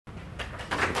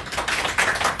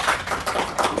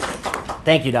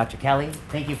Thank you, Dr. Kelly.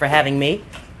 Thank you for having me.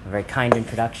 A very kind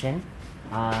introduction.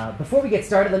 Before we get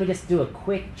started, let me just do a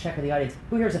quick check of the audience.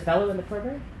 Who here is a fellow in the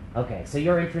program? Okay, so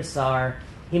your interests are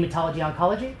hematology,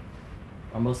 oncology,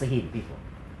 or mostly heme people?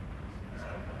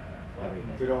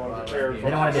 They don't want to declare. They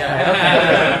don't want to declare.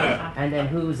 Okay. And then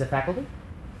who's a faculty?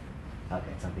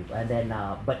 Okay, some people. And then,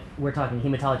 but we're talking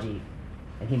hematology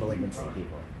and hemalignancy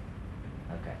people.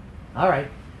 Okay. All right.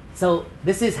 So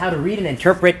this is how to read and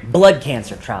interpret blood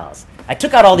cancer trials. I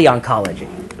took out all the oncology,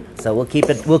 so we'll keep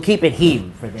it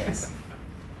heme for this.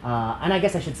 And I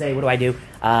guess I should say, what do I do?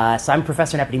 So I'm a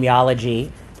professor in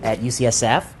epidemiology at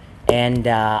UCSF, and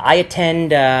I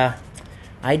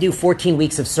do 14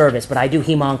 weeks of service, but I do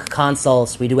hem-onc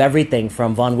consults. We do everything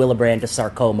from von Willebrand to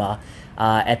sarcoma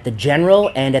at the General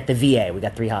and at the VA. We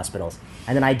got 3 hospitals.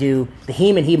 And then I do the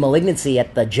heme and heme malignancy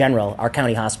at the General, our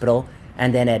county hospital.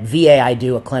 And then at VA, I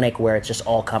do a clinic where it's just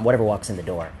all whatever walks in the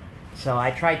door. So I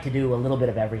tried to do a little bit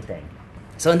of everything.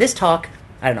 So in this talk,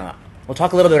 we'll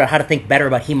talk a little bit about how to think better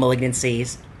about heme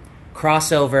malignancies,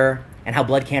 crossover, and how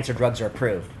blood cancer drugs are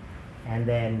approved. And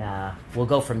then we'll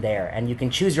go from there. And you can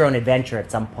choose your own adventure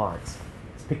at some parts.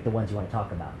 Just pick the ones you want to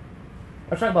talk about.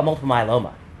 Let's talk about multiple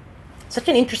myeloma. Such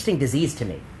an interesting disease to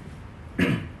me.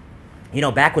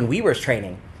 Back when we were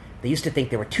training, they used to think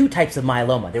there were 2 types of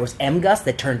myeloma. There was MGUS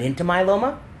that turned into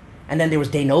myeloma, and then there was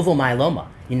de novo myeloma.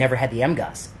 You never had the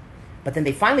MGUS. But then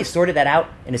they finally sorted that out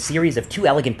in a series of 2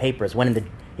 elegant papers, one in the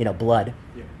blood,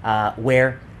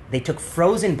 where they took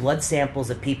frozen blood samples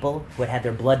of people who had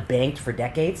their blood banked for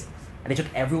decades, and they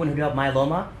took everyone who developed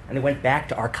myeloma, and they went back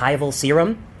to archival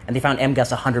serum, and they found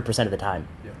MGUS 100% of the time.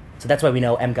 Yeah. So that's why we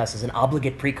know MGUS is an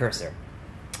obligate precursor.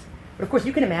 But of course,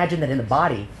 you can imagine that in the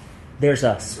body, there's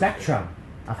a spectrum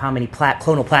of how many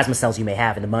clonal plasma cells you may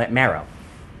have in the marrow.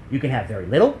 You can have very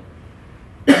little.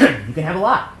 You can have a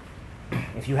lot.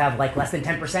 If you have like less than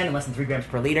 10% and less than 3 grams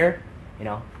per liter, you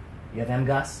have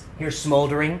MGUS. Here's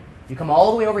smoldering. You come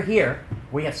all the way over here,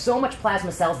 where you have so much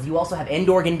plasma cells that you also have end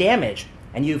organ damage,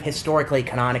 and you've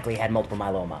canonically had multiple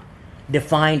myeloma,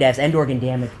 defined as end organ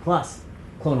damage plus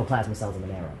clonal plasma cells in the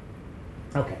marrow.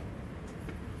 Okay.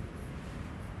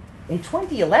 In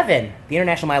 2011, the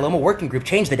International Myeloma Working Group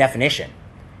changed the definition.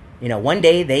 One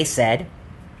day they said,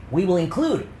 we will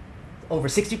include over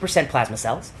 60% plasma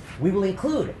cells, we will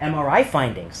include MRI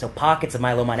findings, so pockets of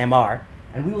myeloma on MR,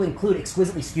 and we will include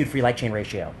exquisitely skewed free light chain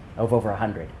ratio of over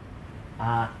 100.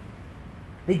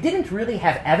 They didn't really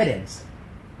have evidence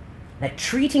that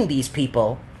treating these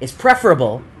people is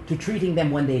preferable to treating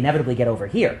them when they inevitably get over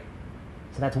here.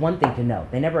 So that's one thing to note.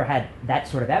 They never had that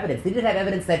sort of evidence. They did have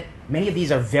evidence that many of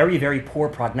these are very, very poor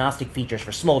prognostic features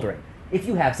for smoldering. If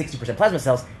you have 60% plasma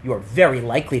cells, you are very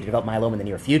likely to develop myeloma in the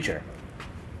near future.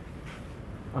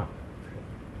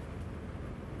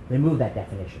 They moved that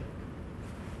definition.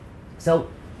 So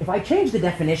if I change the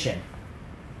definition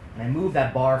and I move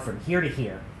that bar from here to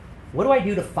here, what do I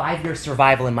do to 5-year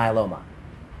survival in myeloma?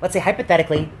 Let's say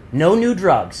hypothetically, no new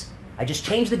drugs. I just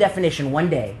change the definition one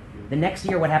day. The next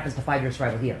year, what happens to 5-year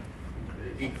survival here?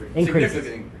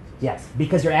 Increases. Yes,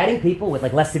 because you're adding people with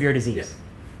less severe disease. Yes.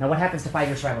 Now, what happens to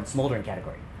 5-year survival in smoldering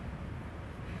category?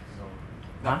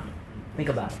 Think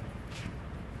about it.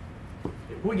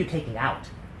 Who are you taking out?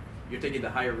 You're taking the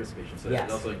higher risk patients, so yes.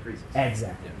 It also increases.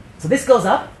 Exactly. Yeah. So this goes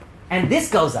up, and this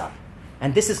goes up.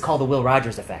 And this is called the Will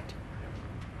Rogers effect.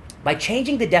 By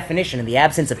changing the definition in the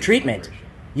absence of treatment,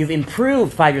 you've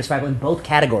improved 5-year survival in both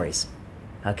categories.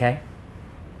 Okay?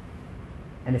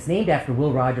 And it's named after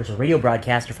Will Rogers, a radio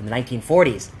broadcaster from the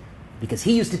 1940s, because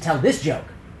he used to tell this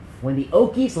joke. When the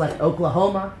Okies left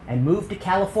Oklahoma and moved to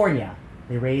California,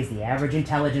 they raised the average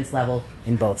intelligence level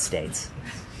in both states.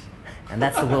 And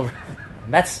that's the Will...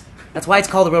 That's why it's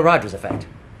called the Will Rogers effect.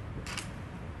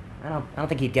 I don't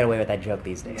think he'd get away with that joke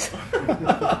these days.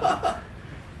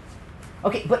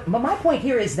 Okay, but my point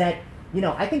here is that,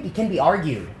 I think it can be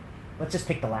argued. Let's just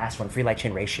pick the last one, free light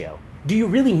chain ratio. Do you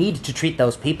really need to treat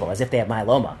those people as if they have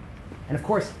myeloma? And of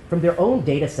course, from their own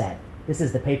data set, this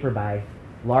is the paper by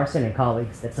Larson and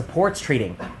colleagues that supports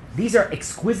treating. These are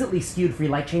exquisitely skewed free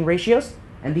light chain ratios,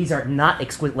 and these are not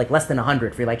exquisite, less than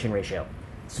 100 free light chain ratio.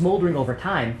 Smoldering over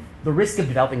time, the risk of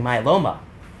developing myeloma.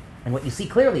 And what you see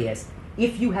clearly is,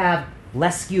 if you have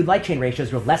less skewed light chain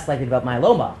ratios, you're less likely to develop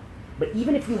myeloma. But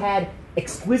even if you had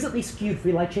exquisitely skewed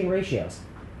free light chain ratios,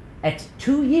 at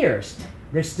 2 years,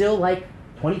 there's still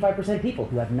 25% people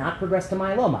who have not progressed to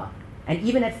myeloma. And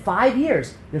even at 5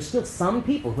 years, there's still some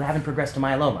people who haven't progressed to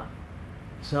myeloma.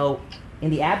 So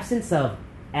in the absence of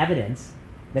evidence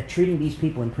that treating these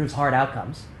people improves hard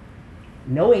outcomes,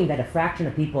 knowing that a fraction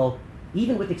of people,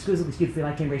 even with exquisitely skewed free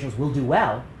light chain ratios, will do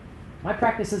well, my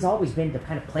practice has always been to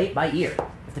kind of play it by ear.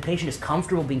 If the patient is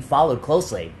comfortable being followed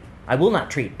closely, I will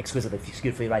not treat exquisitely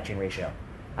skewed free light chain ratio.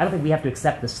 I don't think we have to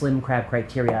accept the slim crab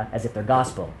criteria as if they're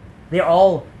gospel. They are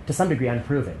all, to some degree,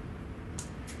 unproven.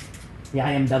 The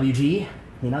IMWG,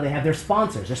 they have their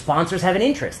sponsors. Their sponsors have an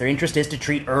interest. Their interest is to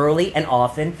treat early and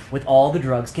often with all the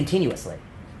drugs continuously.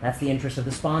 That's the interest of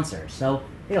the sponsors. So,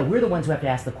 we're the ones who have to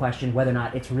ask the question whether or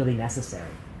not it's really necessary.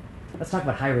 Let's talk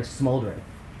about high-risk smoldering.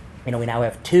 We now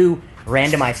have 2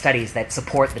 randomized studies that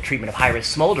support the treatment of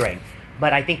high-risk smoldering,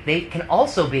 but I think they can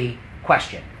also be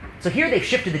questioned. So here they've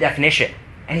shifted the definition,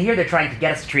 and here they're trying to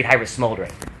get us to treat high-risk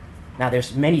smoldering. Now,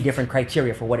 there's many different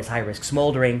criteria for what is high-risk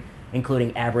smoldering,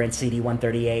 including aberrant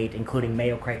CD138, including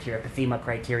Mayo criteria, Pathema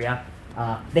criteria.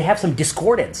 They have some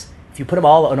discordance. If you put them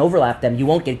all and overlap them, you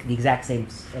won't get the exact same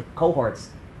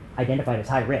cohorts identified as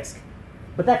high risk.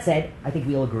 But that said, I think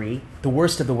we'll agree the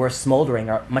worst of the worst smoldering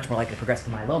are much more likely to progress to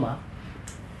myeloma.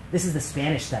 This is the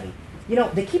Spanish study.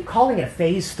 They keep calling it a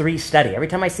phase 3 study. Every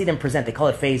time I see them present, they call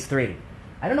it phase 3.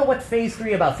 I don't know what phase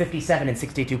 3 about 57 and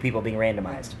 62 people being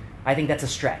randomized. I think that's a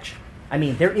stretch.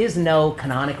 There is no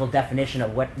canonical definition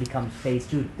of what becomes phase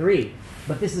 2 to 3,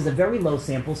 but this is a very low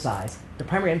sample size. The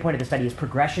primary endpoint of the study is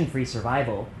progression-free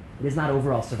survival. It is not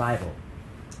overall survival.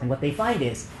 And what they find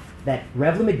is that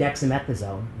Revlimid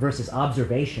dexamethasone versus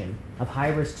observation of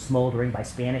high-risk smoldering by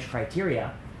Spanish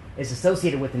criteria is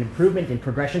associated with an improvement in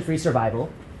progression-free survival,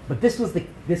 but this was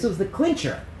the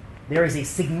clincher. There is a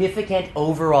significant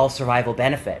overall survival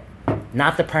benefit,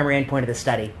 not the primary endpoint of the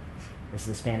study. This is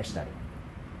the Spanish study.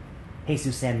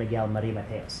 Jesus San Miguel, Maria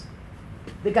Mateos.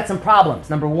 They've got some problems.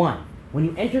 Number 1, when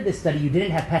you entered this study, you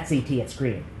didn't have PET-CT at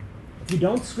screening. If you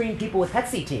don't screen people with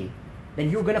PET-CT,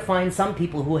 then you're going to find some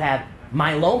people who have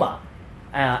myeloma,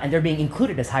 and they're being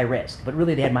included as high risk, but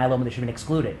really they had myeloma that should have been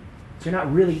excluded. So it's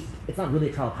not really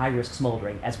a trial of high-risk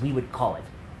smoldering, as we would call it.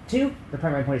 2, the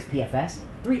primary endpoint is PFS.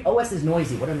 3, OS is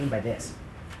noisy. What do I mean by this?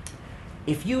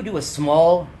 If you do a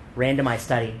small randomized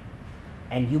study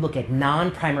and you look at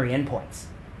non-primary endpoints,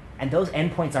 and those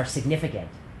endpoints are significant,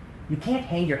 you can't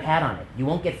hang your hat on it. You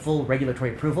won't get full regulatory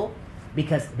approval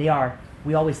because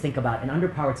we always think about an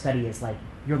underpowered study is like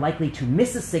you're likely to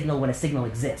miss a signal when a signal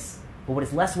exists. But what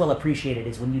is less well appreciated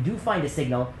is when you do find a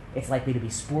signal, it's likely to be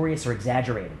spurious or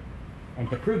exaggerated. And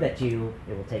to prove that to you,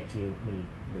 it will take you maybe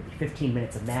 15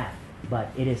 minutes of math, but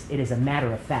it is a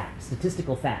matter of fact,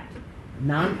 statistical fact.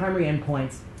 Non-primary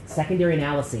endpoints, secondary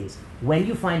analyses, when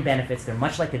you find benefits, they're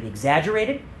much likely to be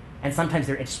exaggerated, and sometimes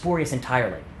they're spurious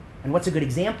entirely. And what's a good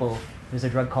example? There's a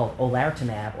drug called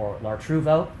olartumab, or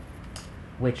Lartruvo,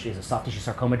 which is a soft tissue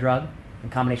sarcoma drug, in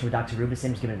combination with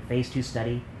doxorubicin, was given in a phase 2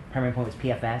 study. Primary endpoint was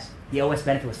PFS. The OS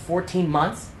benefit was 14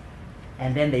 months,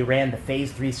 and then they ran the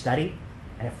phase 3 study,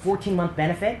 and a 14-month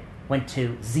benefit went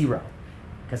to 0,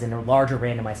 because in a larger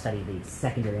randomized study, the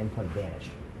secondary endpoint vanished.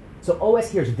 So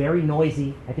OS here is very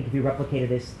noisy. I think if you replicated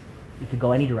this, you could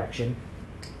go any direction.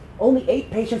 Only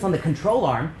 8 patients on the control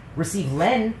arm received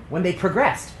LEN when they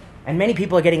progressed, and many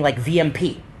people are getting like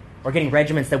VMP, or getting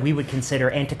regimens that we would consider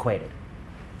antiquated.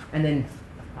 And then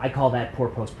I call that poor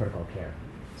post-protocol care.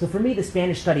 So for me, the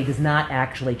Spanish study does not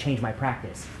actually change my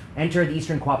practice. Enter the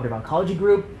Eastern Cooperative Oncology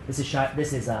Group. This is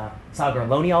Salgar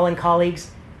Loniol and colleagues,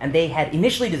 and they had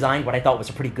initially designed what I thought was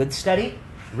a pretty good study,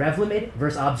 Revlimid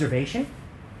versus observation,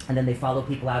 and then they follow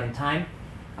people out in time.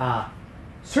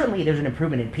 Certainly there's an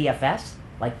improvement in PFS,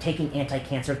 like taking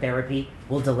anti-cancer therapy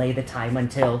will delay the time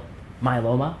until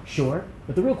myeloma, sure.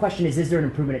 But the real question is there an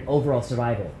improvement in overall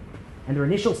survival? And their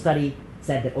initial study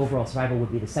said that overall survival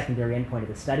would be the secondary endpoint of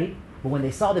the study. But when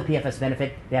they saw the PFS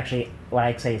benefit, they actually, what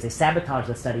I say is they sabotaged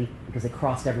the study because they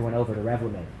crossed everyone over to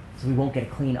Revlimid. So we won't get a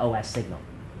clean OS signal.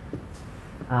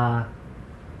 The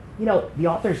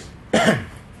authors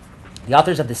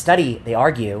of the study, they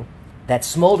argue that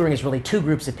smoldering is really 2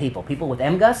 groups of people with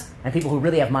MGUS and people who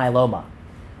really have myeloma.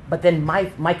 But then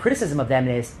my criticism of them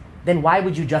is, then why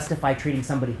would you justify treating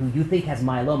somebody who you think has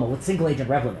myeloma with single-agent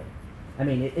Revlimid? I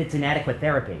mean, it's inadequate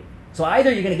therapy. So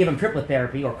either you're going to give them triplet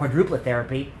therapy or quadruplet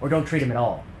therapy, or don't treat them at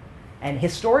all. And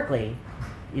historically,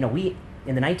 we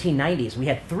in the 1990s, we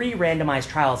had 3 randomized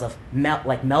trials of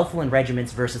melphalan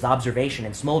regimens versus observation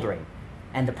and smoldering,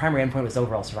 and the primary endpoint was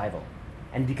overall survival.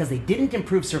 And because they didn't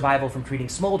improve survival from treating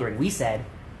smoldering, we said,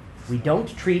 we don't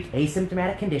treat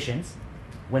asymptomatic conditions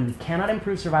when we cannot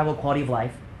improve survival quality of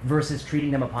life versus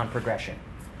treating them upon progression.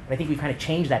 And I think we've kind of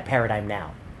changed that paradigm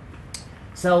now.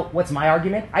 So what's my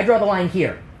argument? I draw the line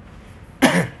here.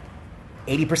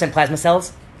 80% plasma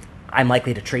cells, I'm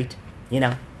likely to treat,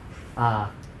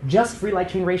 Just free light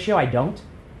chain ratio, I don't.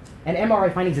 And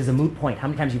MRI findings is a moot point. How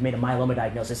many times you've made a myeloma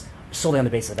diagnosis solely on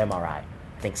the basis of MRI? I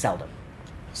think seldom.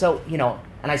 So,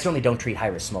 and I certainly don't treat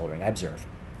high-risk smoldering, I observe.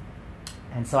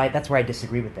 And so that's where I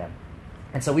disagree with them.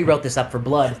 And so we wrote this up for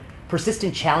Blood,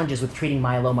 Persistent Challenges with Treating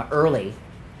Myeloma Early.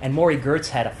 And Maury Gertz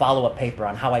had a follow-up paper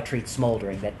on how I treat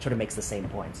smoldering that sort of makes the same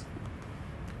points.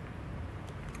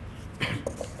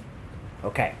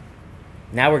 Okay.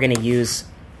 Now we're going to use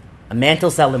a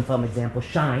mantle cell lymphoma example,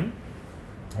 SHINE,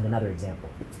 and another example,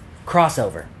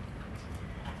 crossover.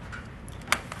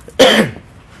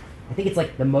 I think it's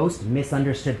like the most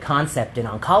misunderstood concept in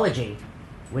oncology,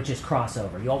 which is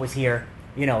crossover. You always hear,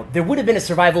 there would have been a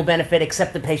survival benefit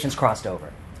except the patients crossed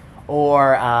over.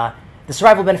 Or the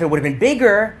survival benefit would have been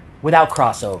bigger without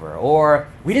crossover. Or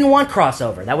we didn't want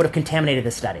crossover. That would have contaminated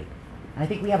the study. And I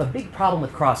think we have a big problem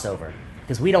with crossover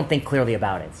because we don't think clearly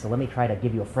about it. So let me try to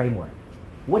give you a framework.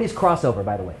 What is crossover,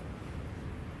 by the way?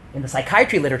 In the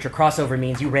psychiatry literature, crossover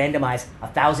means you randomize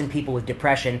 1,000 people with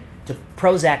depression to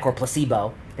Prozac or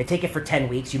placebo. They take it for 10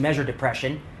 weeks. You measure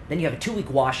depression. Then you have a 2-week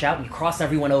washout, and you cross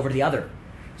everyone over to the other.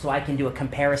 So I can do a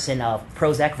comparison of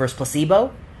Prozac versus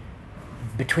placebo,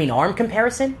 between arm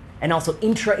comparison, and also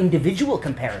intra-individual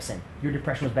comparison. Your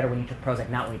depression was better when you took Prozac,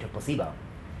 not when you took placebo.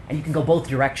 And you can go both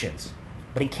directions.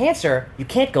 But in cancer, you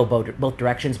can't go both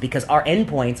directions because our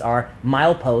endpoints are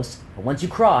mileposts. But once you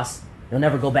cross, you'll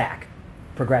never go back.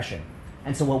 Progression.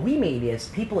 And so what we mean is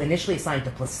people initially assigned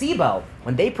to placebo,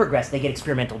 when they progress, they get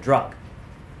experimental drug.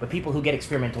 But people who get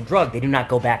experimental drug, they do not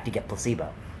go back to get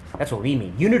placebo. That's what we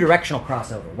mean. Unidirectional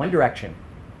crossover, one direction.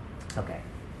 Okay.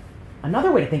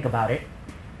 Another way to think about it,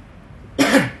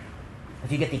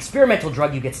 if you get the experimental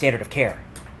drug, you get standard of care.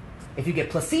 If you get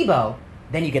placebo,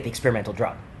 then you get the experimental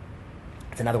drug.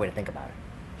 That's another way to think about it.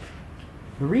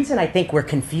 The reason I think we're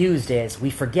confused is we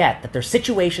forget that there's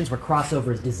situations where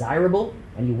crossover is desirable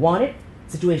and you want it,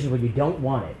 situations where you don't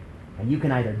want it. And you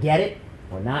can either get it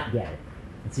or not get it.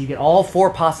 And so you get all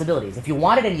 4 possibilities. If you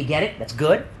want it and you get it, that's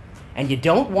good. And you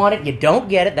don't want it, you don't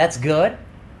get it, that's good.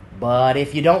 But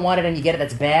if you don't want it and you get it,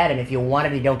 that's bad. And if you want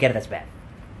it and you don't get it, that's bad.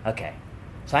 Okay.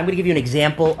 So I'm going to give you an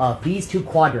example of these 2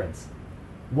 quadrants.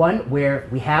 One where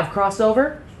we have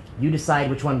crossover. You decide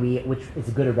which is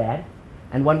good or bad.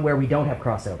 And one where we don't have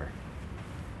crossover.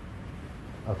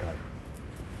 Okay.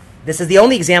 This is the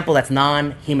only example that's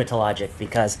non-hematologic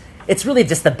because it's really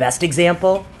just the best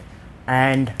example.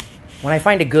 And when I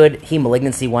find a good heme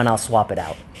malignancy one, I'll swap it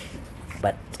out.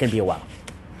 But it's going to be a while.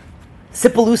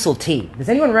 Sipuleucel T. Does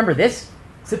anyone remember this?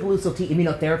 Sipuleucel T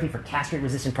immunotherapy for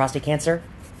castrate-resistant prostate cancer.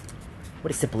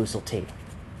 What is Sipuleucel T?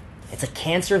 It's a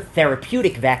cancer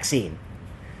therapeutic vaccine.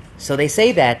 So they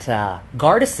say that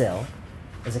Gardasil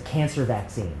is a cancer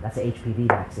vaccine. That's an HPV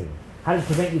vaccine. How does it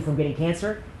prevent you from getting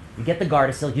cancer? You get the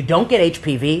Gardasil, you don't get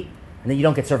HPV, and then you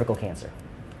don't get cervical cancer.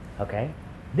 Okay?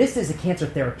 This is a cancer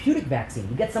therapeutic vaccine.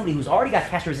 You get somebody who's already got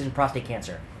castrate-resistant prostate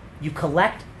cancer. You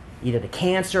collect either the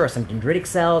cancer or some dendritic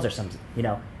cells or some,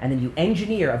 and then you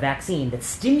engineer a vaccine that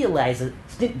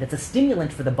that's a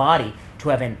stimulant for the body to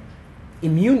have an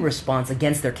immune response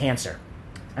against their cancer.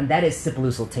 And that is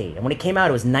Sipuleucel T. And when it came out,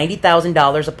 it was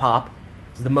 $90,000 a pop.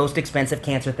 It's the most expensive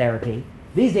cancer therapy.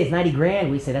 These days,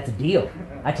 $90,000, we say that's a deal.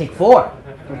 I take 4.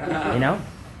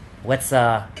 What's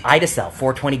Idacel?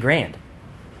 $420,000.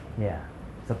 Yeah,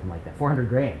 something like that.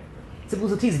 $400,000.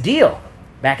 Sipuleucel T is a deal.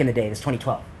 Back in the day, it's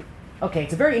 2012. Okay,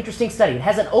 it's a very interesting study. It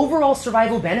has an overall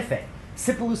survival benefit.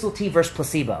 Sipuleucel T versus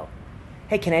placebo.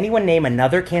 Hey, can anyone name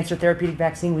another cancer therapeutic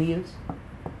vaccine we use?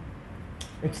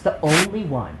 It's the only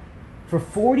one. For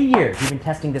 40 years, we've been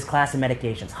testing this class of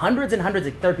medications. Hundreds and hundreds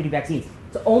of therapeutic vaccines.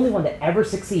 It's the only one that ever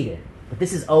succeeded. But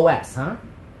this is OS, huh?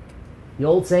 The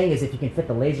old saying is if you can fit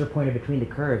the laser pointer between the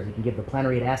curves, you can give the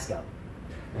plenary at ASCO.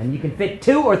 And you can fit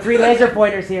 2 or 3 laser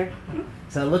pointers here.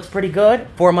 So it looks pretty good.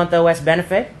 4-month OS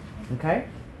benefit. Okay?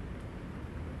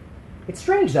 It's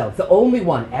strange, though. It's the only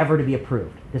one ever to be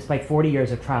approved, despite 40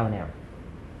 years of trial and error.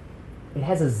 It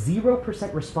has a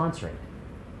 0% response rate.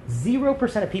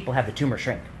 0% of people have the tumor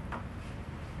shrink.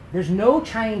 There's no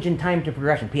change in time to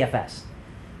progression, PFS.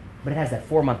 But it has that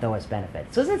 4-month OS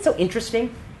benefit. So isn't it so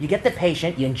interesting? You get the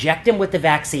patient, you inject him with the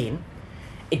vaccine.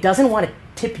 It doesn't want to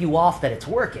tip you off that it's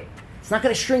working. It's not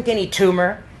going to shrink any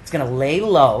tumor. It's going to lay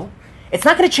low. It's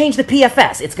not going to change the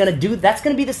PFS. That's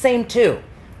going to be the same too.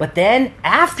 But then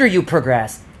after you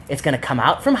progress, it's going to come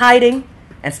out from hiding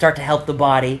and start to help the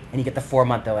body, and you get the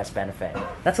 4-month OS benefit.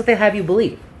 That's what they have you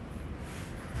believe.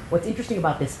 What's interesting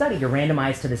about this study, you're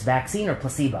randomized to this vaccine or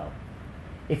placebo.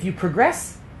 If you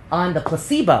progress on the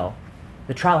placebo,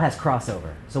 the trial has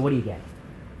crossover. So what do you get?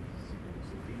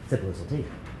 Sipuleucel T.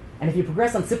 And if you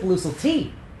progress on Sipuleucel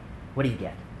T, what do you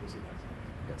get?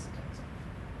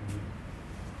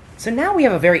 So now we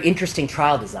have a very interesting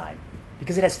trial design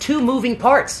because it has 2 moving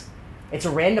parts. It's a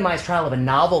randomized trial of a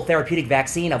novel therapeutic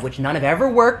vaccine of which none have ever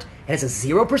worked. It has a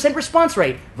 0% response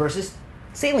rate versus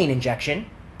saline injection.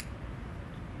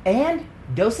 And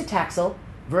docetaxel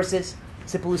versus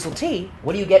sipuleucel T.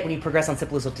 What do you get when you progress on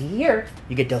sipuleucel T here?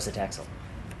 You get docetaxel.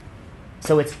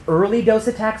 So it's early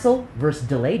docetaxel versus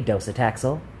delayed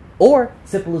docetaxel, or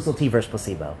sipuleucel T versus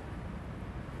placebo.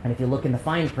 And if you look in the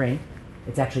fine print,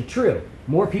 it's actually true.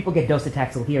 More people get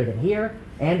docetaxel here than here,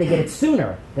 and they get it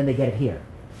sooner than they get it here,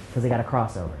 because they got a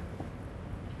crossover.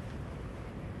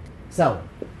 So,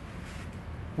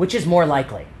 which is more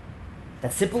likely?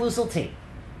 That sipuleucel T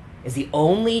is the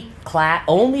only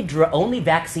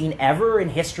vaccine ever in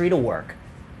history to work,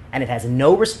 and it has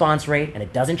no response rate, and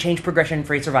it doesn't change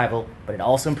progression-free survival, but it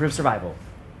also improves survival.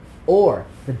 Or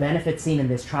the benefit seen in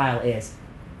this trial is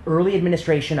early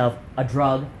administration of a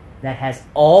drug that has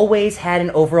always had an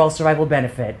overall survival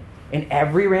benefit in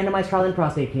every randomized trial in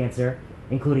prostate cancer,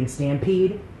 including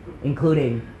STAMPEDE,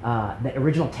 including the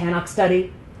original TANOC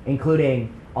study,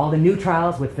 including all the new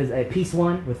trials with PEACE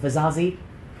 1 with Vizazi,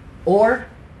 or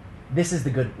this is the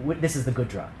good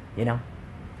drug, you know?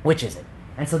 Which is it?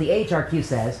 And so the AHRQ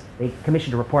says, they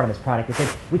commissioned a report on this product, it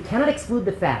says, we cannot exclude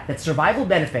the fact that survival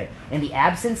benefit in the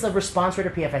absence of response rate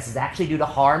or PFS is actually due to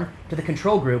harm to the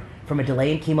control group from a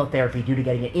delay in chemotherapy due to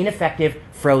getting an ineffective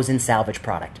frozen salvage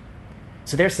product.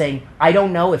 So they're saying, I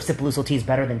don't know if sipuleucel T is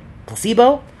better than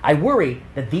placebo. I worry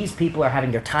that these people are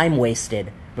having their time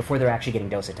wasted before they're actually getting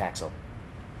docetaxel.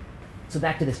 So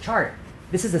back to this chart.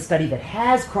 This is a study that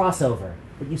has crossover,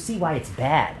 but you see why it's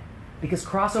bad. Because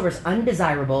crossover is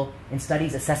undesirable in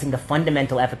studies assessing the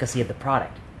fundamental efficacy of the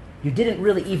product. You didn't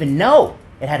really even know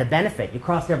it had a benefit. You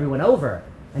crossed everyone over.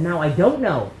 And now I don't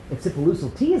know if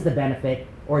sipuleucel T is the benefit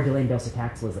or delayed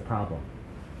docetaxel is the problem.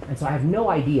 And so I have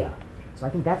no idea. So I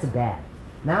think that's bad.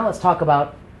 Now let's talk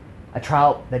about a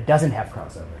trial that doesn't have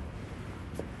crossover.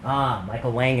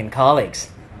 Michael Wang and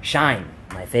colleagues. SHINE,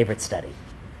 my favorite study.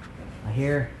 I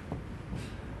hear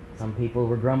some people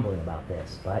were grumbling about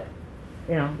this, but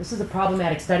you know, this is a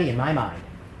problematic study in my mind.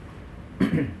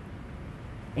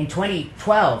 In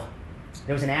 2012,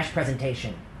 there was an ASH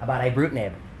presentation about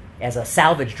ibrutinib as a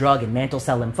salvage drug in mantle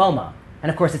cell lymphoma.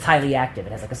 And of course, it's highly active.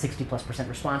 It has like a 60+%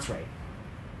 response rate.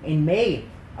 In May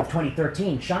of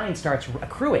 2013, SHINE starts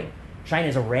accruing. SHINE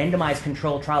is a randomized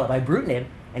controlled trial of ibrutinib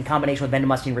in combination with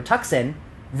bendamustine rituxan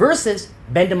versus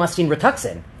bendamustine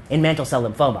rituxan in mantle cell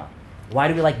lymphoma. Why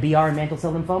do we like BR in mantle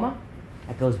cell lymphoma?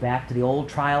 That goes back to the old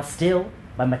trial still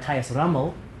by Matthias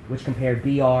Rummel, which compared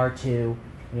BR to,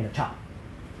 CHOP,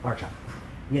 R-CHOP.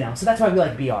 So that's why we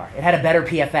like BR. It had a better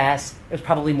PFS. It was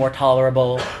probably more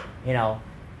tolerable.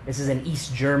 This is an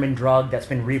East German drug that's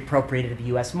been reappropriated to the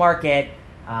U.S. market.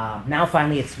 Now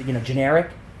finally it's generic.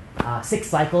 6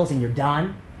 cycles and you're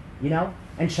done.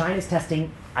 And SHINE is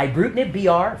testing ibrutinib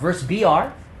BR versus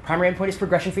BR. Primary endpoint is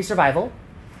progression-free survival.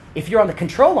 If you're on the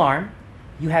control arm,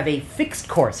 you have a fixed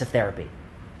course of therapy.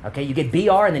 Okay, you get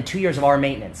BR and then 2 years of R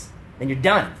maintenance. Then you're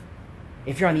done.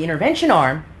 If you're on the intervention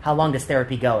arm, how long does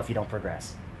therapy go if you don't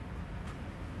progress?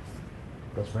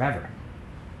 It goes forever.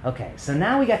 Okay, so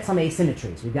now we got some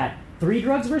asymmetries. We've got 3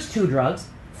 drugs versus 2 drugs,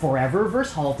 forever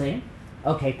versus halting.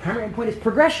 Okay, primary endpoint is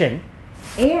progression.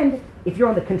 And if you're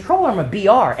on the control arm of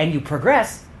BR and you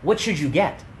progress, what should you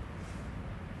get?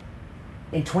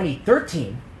 In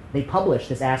 2013, they published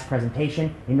this ASH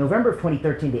presentation. In November of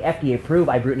 2013, the FDA approved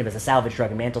ibrutinib as a salvage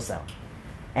drug in mantle cell.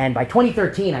 And by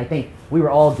 2013, I think we were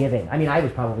all giving, I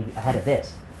was probably ahead of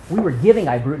this. We were giving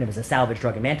ibrutinib as a salvage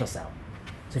drug in mantle cell.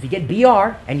 So if you get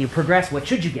BR and you progress, what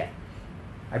should you get?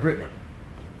 Ibrutinib.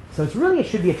 So it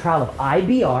should be a trial of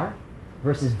IBR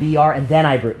versus BR and then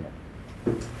ibrutinib.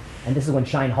 And this is when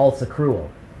SHINE halts accrual.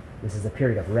 This is a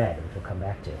period of red, which we'll come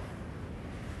back to.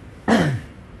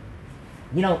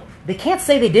 They can't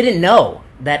say they didn't know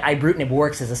that ibrutinib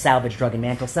works as a salvage drug in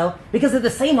mantle cell because they're the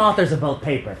same authors of both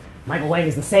papers. Michael Wang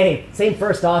is the same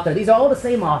first author. These are all the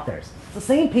same authors. It's the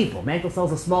same people. Mantle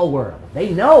cell's a small world.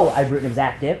 They know ibrutinib is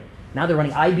active. Now they're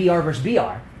running IBR versus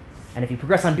BR. And if you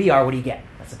progress on BR, what do you get?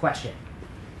 That's the question.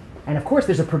 And of course,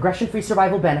 there's a progression-free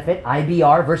survival benefit,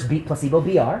 IBR versus placebo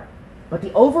BR. But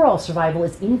the overall survival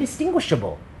is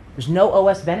indistinguishable. There's no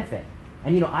OS benefit.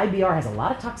 And IBR has a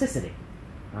lot of toxicity.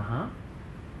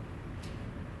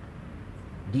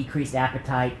 Decreased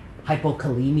appetite,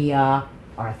 hypokalemia,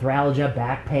 arthralgia,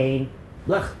 back pain.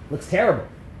 Ugh, looks terrible.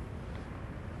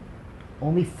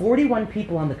 Only 41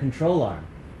 people on the control arm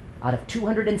out of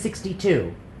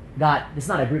 262 got, this is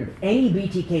not ibrutinib, any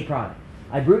BTK product.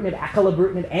 Ibrutinib,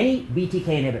 acalabrutinib, any BTK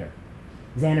inhibitor.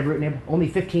 Zanubrutinib, only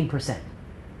 15%.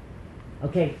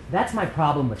 Okay, that's my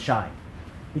problem with SHINE.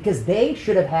 Because they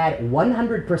should have had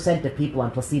 100% of people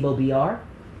on placebo BR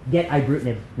get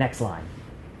ibrutinib next line.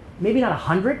 Maybe not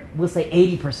 100, we'll say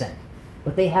 80%.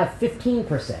 But they have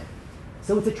 15%.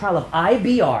 So it's a trial of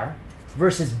IBR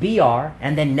versus BR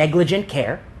and then negligent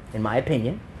care, in my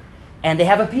opinion. And they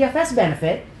have a PFS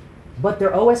benefit, but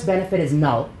their OS benefit is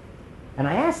null. And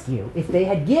I ask you, if they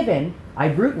had given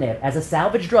ibrutinib as a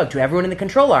salvage drug to everyone in the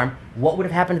control arm, what would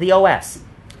have happened to the OS?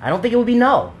 I don't think it would be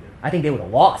null. I think they would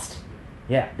have lost.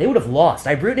 Yeah, they would have lost.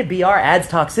 Ibrutinib BR adds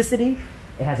toxicity.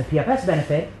 It has a PFS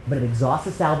benefit, but it exhausts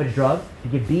the salvage drug. To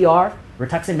give BR,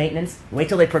 Rituxan maintenance, wait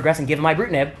till they progress and give them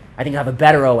ibrutinib, I think you'll have a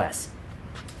better OS.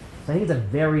 So I think it's a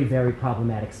very, very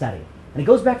problematic study. And it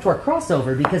goes back to our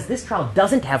crossover because this trial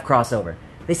doesn't have crossover.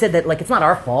 They said that, it's not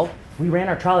our fault. We ran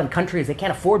our trial in countries that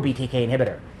can't afford BTK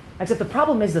inhibitor. Except the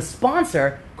problem is the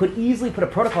sponsor could easily put a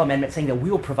protocol amendment saying that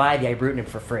we will provide the ibrutinib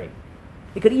for free.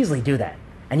 They could easily do that.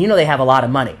 And they have a lot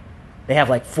of money. They have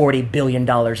 $40 billion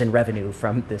in revenue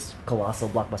from this colossal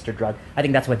blockbuster drug. I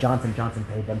think that's what Johnson & Johnson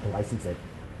paid them to license it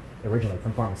originally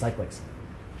from Pharmacyclics.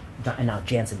 And now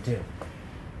Janssen too.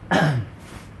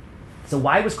 So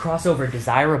why was crossover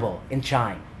desirable in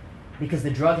China? Because the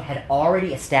drug had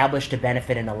already established a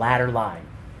benefit in the latter line.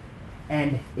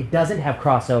 And it doesn't have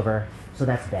crossover, so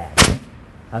that's bad.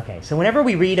 Okay, so whenever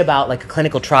we read about a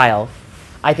clinical trial,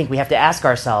 I think we have to ask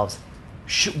ourselves,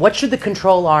 what should the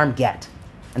control arm get?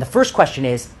 And the first question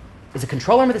is the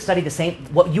control arm of the study the same,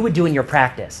 what you would do in your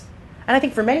practice? And I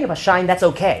think for many of us, Shine, that's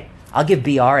okay. I'll give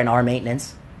BR and R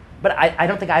maintenance. But I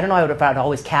don't know if I'd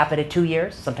always cap it at 2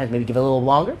 years. Sometimes maybe give it a little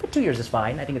longer, but 2 years is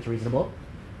fine. I think it's reasonable.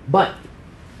 But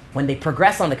when they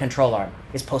progress on the control arm,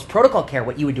 is post-protocol care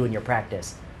what you would do in your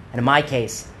practice? And in my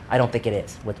case, I don't think it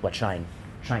is with what Shine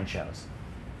shows.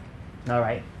 All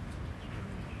right.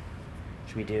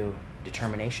 Should we do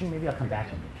determination? Maybe I'll come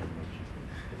back on determination.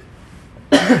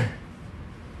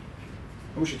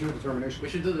 We should do determination. We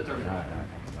should do determination.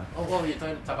 Okay. Oh, well, you're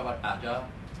trying to talk about agile.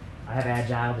 I have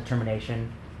agile,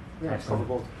 determination. Yeah, let's cover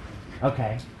both.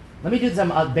 Okay. Let me do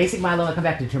some basic myeloma. I'll come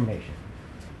back to determination.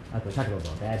 Okay, we'll talk about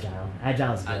both. Agile.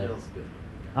 Agile is good. Agile's good.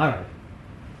 All right.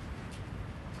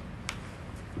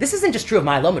 This isn't just true of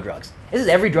myeloma drugs. This is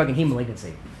every drug in heme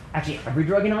malignancy. Actually, every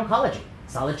drug in oncology.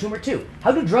 Solid tumor too.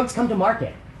 How do drugs come to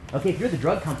market? Okay, if you're the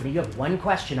drug company, you have one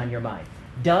question on your mind.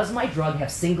 Does my drug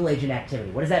have single agent activity?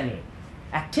 What does that mean?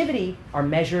 Activity are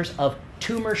measures of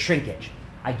tumor shrinkage.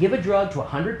 I give a drug to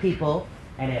 100 people,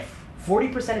 and if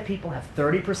 40% of people have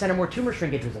 30% or more tumor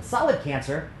shrinkage with a solid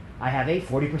cancer, I have a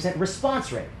 40%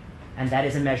 response rate. And that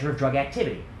is a measure of drug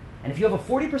activity. And if you have a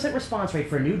 40% response rate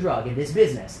for a new drug in this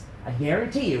business, I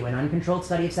guarantee you, an uncontrolled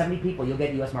study of 70 people, you'll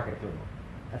get US market approval.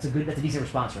 That's a decent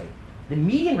response rate. The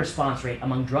median response rate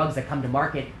among drugs that come to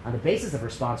market on the basis of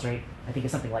response rate, I think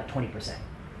is something like 20%.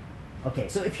 Okay,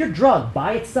 so if your drug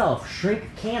by itself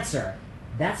shrink cancer,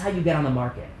 that's how you get on the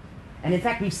market. And in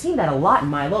fact, we've seen that a lot in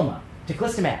myeloma.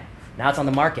 Teclistamab, now it's on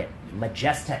the market.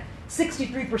 Majestic,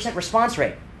 63% response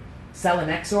rate.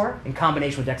 Selinexor in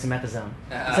combination with dexamethasone.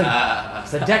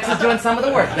 So Dex is doing some of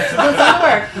the work.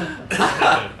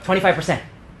 25%.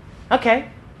 Okay.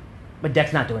 But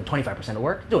Dex not doing 25% of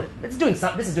work. This is doing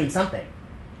something.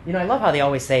 I love how they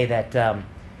always say that,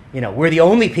 we're the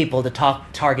only people to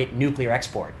target nuclear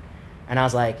export. And I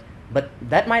was like, but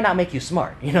that might not make you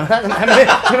smart. There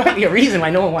might be a reason why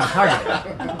no one wants to target it.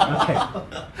 Okay.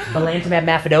 Belantamab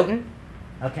mafodotin.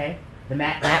 Okay. The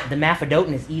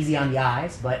mafodotin is easy on the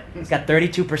eyes, but it's got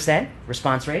 32%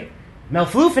 response rate.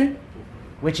 Melflufen,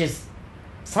 which is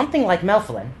something like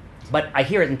Melphalan, but I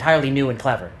hear it entirely new and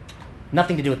clever.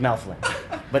 Nothing to do with Melphalan,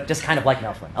 but just kind of like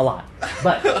Melphalan, a lot.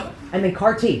 And then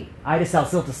CAR-T, ide-cel,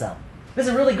 cilta-cel. This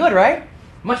is really good, right?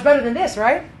 Much better than this,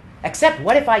 right? Except,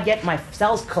 what if I get my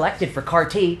cells collected for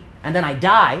CAR-T, and then I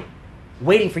die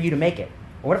waiting for you to make it?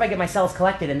 Or what if I get my cells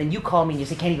collected, and then you call me and you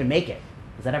say, can't even make it?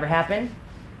 Does that ever happen?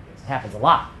 It happens a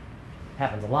lot.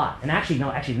 And actually,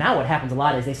 now what happens a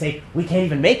lot is they say, we can't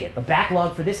even make it. The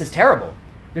backlog for this is terrible.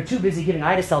 They're too busy giving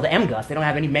ide-cel to MGUS. They don't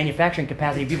have any manufacturing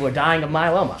capacity. People are dying of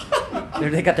myeloma.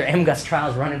 They got their MGUS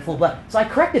trials running full blood. So I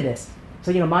corrected this.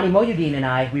 So, Mani Mohyuddin and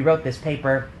I, we wrote this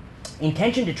paper,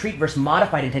 Intention to Treat versus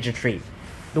Modified Intention to Treat.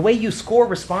 The way you score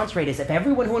response rate is if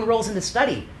everyone who enrolls in the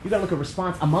study, you got to look at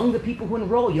response among the people who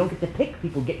enroll. You don't get to pick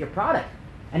people, get your product.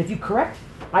 And if you correct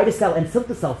ide-cel and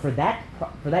cilta-cel for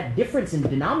that difference in the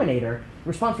denominator,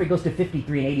 response rate goes to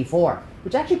 53 and 84,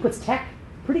 which actually puts TEC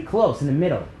pretty close in the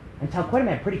middle, and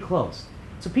talquetamab pretty close.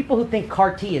 So people who think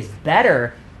CAR-T is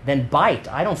better than BiTE,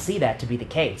 I don't see that to be the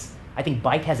case. I think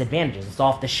BiTE has advantages. It's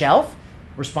off the shelf.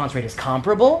 Response rate is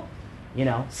comparable.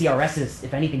 CRS is,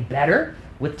 if anything, better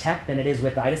with TEC than it is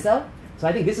with ide-cel. So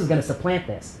I think this is going to supplant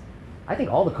this. I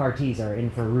think all the CAR-Ts are in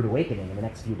for a rude awakening in the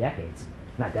next few decades.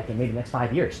 Not decade, maybe the next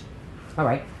 5 years. All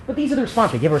right, but these are the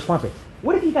response rate. Give a response rate.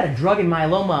 What if you got a drug in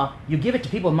myeloma, you give it to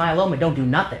people with myeloma, don't do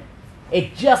nothing?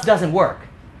 It just doesn't work.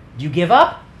 Do you give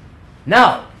up?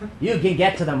 No. You can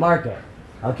get to the market.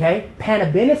 Okay?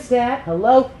 Panobinostat,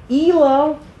 hello.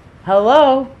 ELO,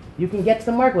 hello. You can get to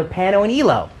the market with Pano and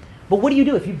ELO. But what do you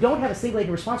do if you don't have a single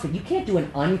agent response rate? You can't do an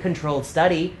uncontrolled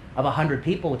study of 100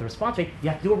 people with a response rate. You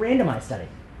have to do a randomized study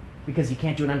because you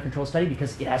can't do an uncontrolled study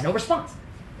because it has no response.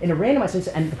 In a randomized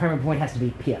study, and the primary point has to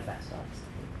be PFS.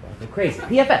 Don't go crazy.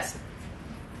 PFS.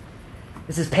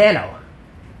 This is Pano.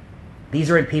 These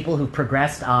are in people who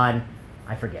progressed on,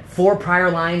 I forget, 4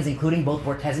 prior lines, including both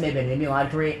bortezomib and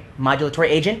immunomodulatory modulatory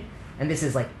agent. And this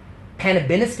is like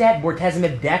panobinostat,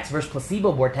 bortezomib dex versus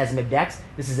placebo bortezomib dex.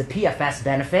 This is a PFS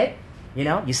benefit. You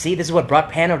know, you see, this is what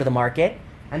brought Pano to the market.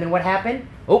 And then what happened?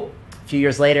 Oh, a few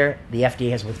years later, the FDA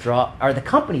has withdrawn, or the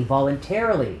company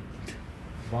voluntarily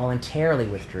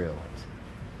withdrew.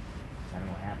 I don't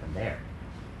know what happened there.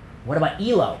 What about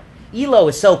ELO? ELO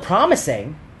is so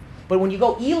promising, but when you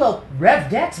go ELO,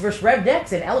 RevDex versus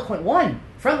RevDex in Eloquent 1,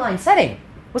 frontline setting,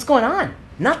 what's going on?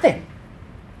 Nothing.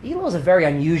 ELO is a very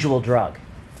unusual drug.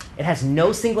 It has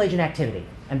no single agent activity,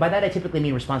 and by that I typically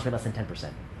mean response rate less than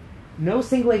 10%. No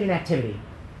single agent activity,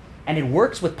 and it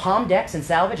works with PalmDex and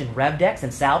Salvage and RevDex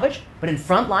and Salvage, but in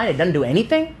frontline it doesn't do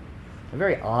anything? A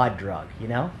very odd drug, you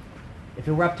know? If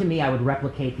it were up to me, I would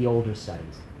replicate the older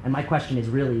studies. And my question is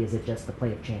really, is it just the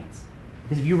play of chance?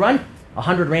 Because if you run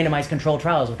 100 randomized controlled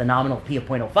trials with a nominal P of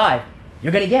 0.05,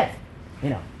 you're going to get,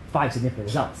 5 significant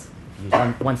results. If you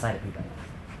use one-sided p-value.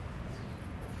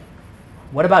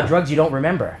 What about drugs you don't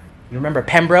remember? You remember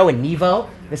Pembro and Nivo?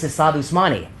 This is Sadhu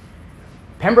Usmani.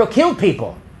 Pembro killed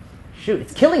people. Shoot,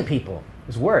 it's killing people.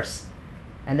 It's worse.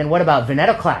 And then what about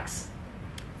venetoclax?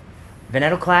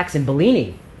 Venetoclax and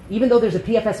Bellini. Even though there's a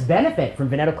PFS benefit from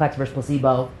venetoclax versus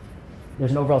placebo,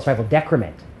 there's an overall survival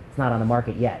decrement. It's not on the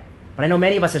market yet. But I know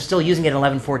many of us are still using it in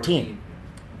 1114.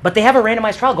 But they have a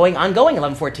randomized trial ongoing in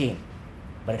 1114.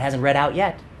 But it hasn't read out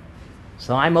yet.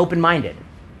 So I'm open-minded.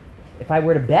 If I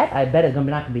were to bet, I bet it's not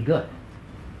going to be good.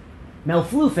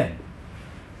 Melflufen.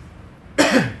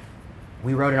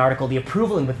 We wrote an article, The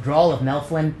Approval and Withdrawal of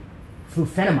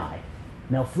Flufenamide.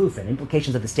 Melflufen,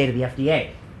 Implications of the State of the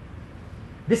FDA.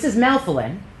 This is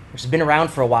Melphalan, which has been around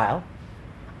for a while.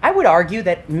 I would argue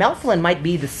that Melphalan might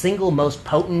be the single most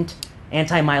potent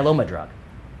anti-myeloma drug.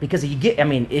 Because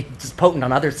it's potent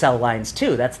on other cell lines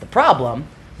too, that's the problem.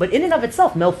 But in and of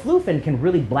itself, melflufen can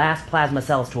really blast plasma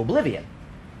cells to oblivion.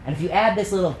 And if you add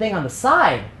this little thing on the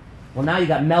side, well, now you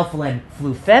got melphalan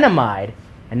flufenamide,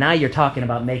 and now you're talking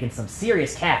about making some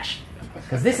serious cash.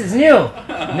 Because this is new,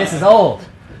 and this is old.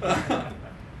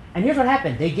 And here's what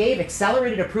happened. They gave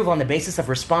accelerated approval on the basis of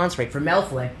response rate for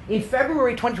melphalan in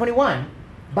February 2021.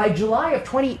 By July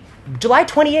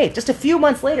 28th, just a few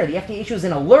months later, the FDA issues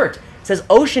an alert, says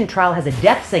OCEAN trial has a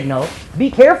death signal, be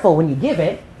careful when you give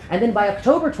it, and then by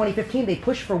October 2015, they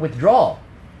push for withdrawal.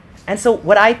 And so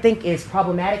what I think is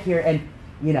problematic here, and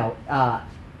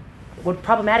what's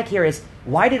problematic here is,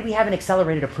 why did we have an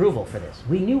accelerated approval for this?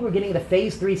 We knew we were getting the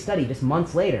phase 3 study just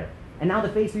months later, and now the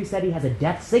phase 3 study has a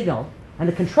death signal, and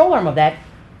the control arm of that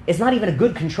is not even a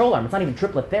good control arm. It's not even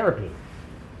triplet therapy.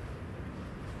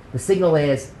 The signal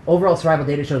is overall survival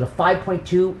data shows a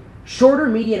 5.2 shorter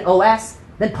median OS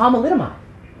than pomalidomide.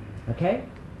 Okay?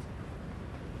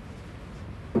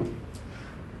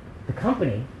 The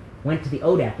company went to the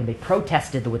ODAC and they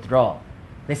protested the withdrawal.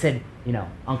 They said,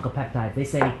 oncopeptides, they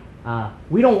say,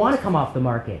 we don't want to come off the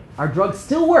market. Our drug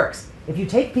still works. If you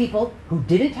take people who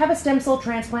didn't have a stem cell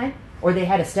transplant or they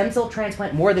had a stem cell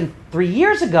transplant more than 3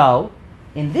 years ago,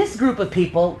 in this group of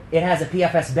people, it has a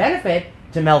PFS benefit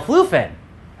to melflufen.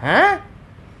 Huh?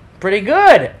 Pretty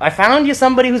good. I found you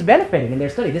somebody who's benefiting in their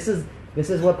study. This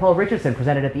is what Paul Richardson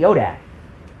presented at the ODAC.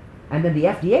 And then the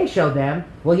FDA showed them,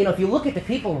 well, if you look at the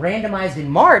people randomized in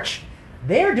March,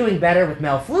 they're doing better with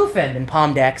melflufen than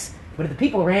PalmDex, but the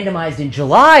people randomized in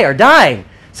July are dying.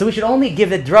 So we should only give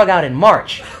the drug out in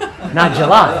March, not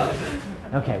July.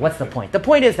 Okay, what's the point? The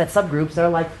point is that subgroups are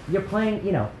like, you're playing,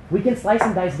 we can slice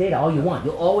and dice data all you want.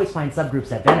 You'll always find subgroups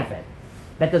that benefit.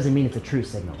 That doesn't mean it's a true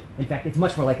signal. In fact, it's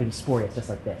much more likely to be spurious, just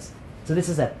like this. So this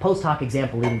is a post hoc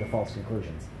example leading to false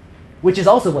conclusions, which is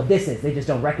also what this is. They just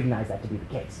don't recognize that to be the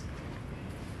case.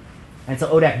 And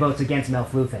so ODAC votes against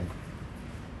melflufen.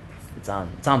 It's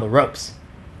on the ropes.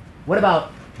 What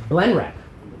about Blenrep?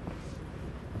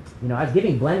 I was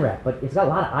giving Blenrep, but it's got a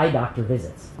lot of eye doctor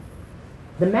visits.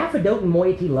 The mafedotin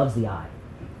moiety loves the eye.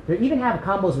 They even have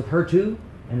combos with HER2,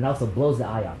 and it also blows the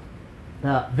eye up.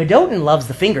 The vedotin loves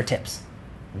the fingertips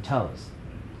and toes.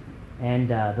 And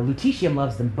the lutetium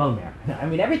loves the bone marrow. I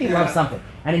mean, everything loves something.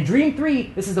 And in DREAM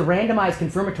 3, this is the randomized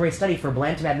confirmatory study for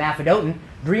belantamab mafodotin.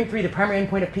 DREAM 3, the primary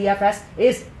endpoint of PFS,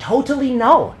 is totally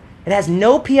null. It has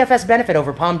no PFS benefit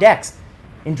over POM-DEX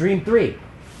in DREAM 3.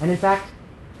 And in fact,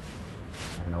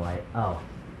 I don't know why. Oh,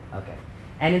 okay.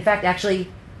 And in fact,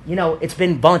 actually, you know, it's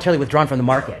been voluntarily withdrawn from the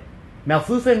market.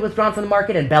 Melflufen withdrawn from the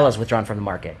market, and Bella's withdrawn from the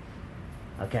market.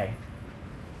 Okay.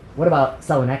 What about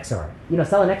selinexor? You know,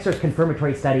 selinexor's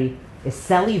confirmatory study is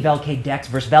Seli Velcade Dex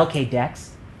versus Velcade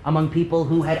Dex among people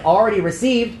who had already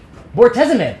received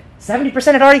bortezomib.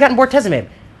 70% had already gotten bortezomib.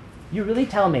 You really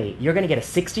tell me you're going to get a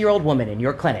 60-year-old woman in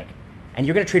your clinic and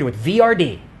you're going to treat her with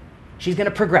VRD. She's going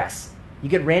to progress. You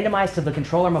get randomized to the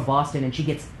control arm of Boston and she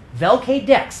gets Velcade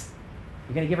Dex.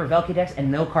 You're going to give her Velcade Dex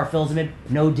and no carfilzomib,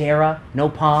 no DARA, no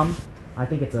POM. I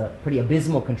think it's a pretty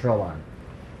abysmal control arm.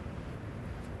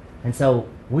 And so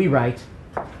we write,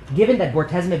 given that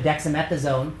bortezomib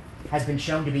dexamethasone has been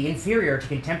shown to be inferior to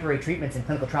contemporary treatments in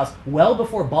clinical trials well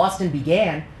before Boston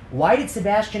began, why did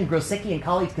Sebastian Grosicki and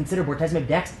colleagues consider bortezomib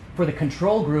dex for the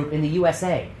control group in the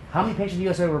USA? How many patients in the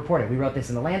USA were reported? We wrote this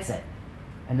in the Lancet.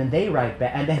 And then they write,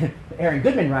 and then Aaron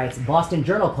Goodman writes, Boston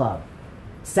Journal Club,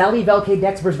 Seli Velcade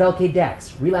Dex versus Velcade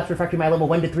Dex, relapsed refractory myeloma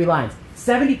 1 to 3 lines.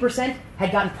 70%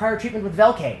 had gotten prior treatment with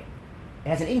Velcade. It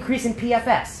has an increase in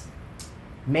PFS.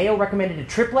 Mayo recommended a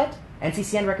triplet.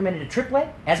 NCCN recommended a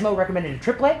triplet. ESMO recommended a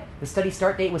triplet. The study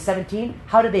start date was 17.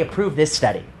 How did they approve this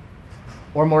study?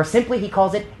 Or more simply, he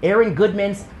calls it Aaron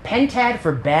Goodman's pentad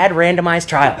for bad randomized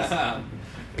trials.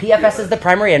 PFS is the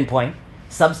primary endpoint,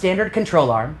 substandard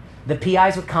control arm, the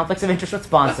PIs with conflicts of interest with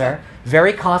sponsor,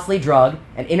 very costly drug,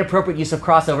 and inappropriate use of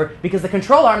crossover because the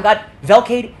control arm got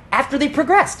Velcade after they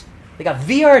progressed. They got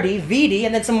VRD, VD,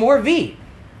 and then some more V.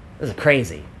 This is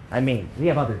crazy. I mean, we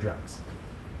have other drugs.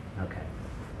 Okay,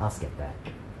 I'll skip that.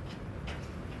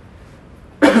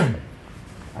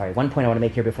 All right, one point I want to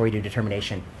make here before we do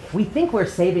determination. We think we're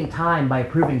saving time by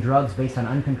approving drugs based on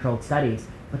uncontrolled studies,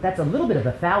 but that's a little bit of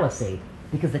a fallacy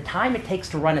because the time it takes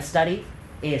to run a study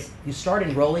is you start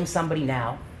enrolling somebody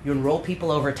now, you enroll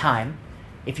people over time.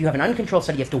 If you have an uncontrolled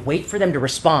study, you have to wait for them to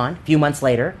respond a few months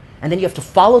later, and then you have to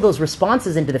follow those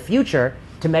responses into the future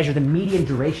to measure the median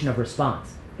duration of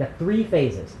response. You've got 3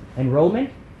 phases: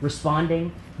 enrollment,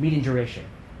 responding, median duration.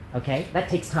 Okay? That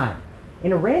takes time.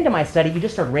 In a randomized study, you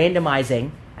just start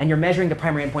randomizing, and you're measuring the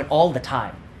primary endpoint all the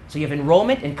time. So you have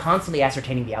enrollment and constantly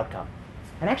ascertaining the outcome.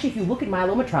 And actually, if you look at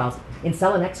myeloma trials, in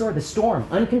selinexor, the STORM,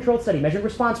 uncontrolled study, measured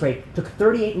response rate, took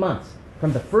 38 months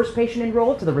from the first patient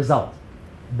enrolled to the result.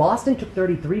 Boston took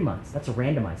 33 months. That's a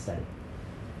randomized study.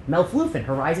 Melflufen,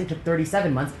 Horizon, took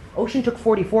 37 months. Ocean took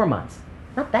 44 months.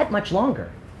 Not that much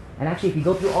longer. And actually, if you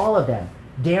go through all of them,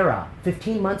 DARA,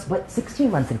 15 months, but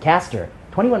 16 months in Castor,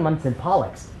 21 months in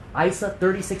Pollux. ISA,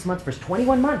 36 months versus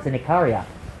 21 months in Icaria.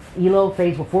 ELO,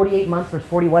 phase 48 months versus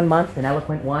 41 months in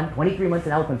Eloquent 1, 23 months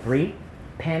in Eloquent 3.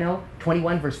 Pano,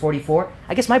 21 versus 44.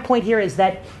 I guess my point here is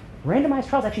that randomized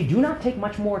trials actually do not take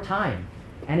much more time.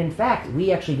 And in fact,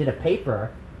 we actually did a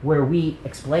paper where we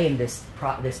explained this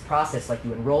process, like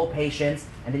you enroll patients,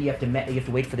 and then you have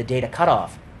to wait for the data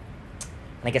cutoff.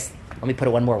 And I guess, let me put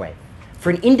it one more way. For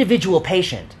an individual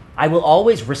patient, I will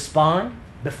always respond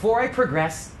before I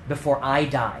progress, before I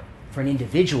die, for an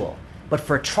individual. But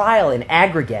for a trial in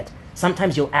aggregate,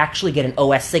 sometimes you'll actually get an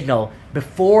OS signal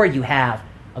before you have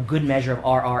a good measure of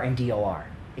RR and DOR.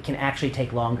 It can actually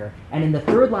take longer. And in the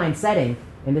third line setting,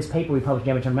 in this paper we published in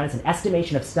JAMA Internal Medicine,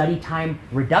 estimation of study time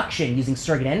reduction using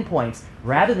surrogate endpoints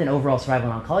rather than overall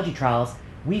survival in oncology trials,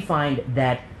 we find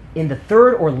that in the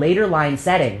third or later line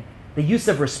setting, the use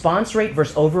of response rate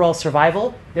versus overall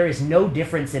survival, there is no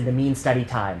difference in the mean study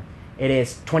time. It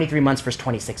is 23 months versus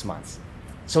 26 months.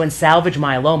 So in salvage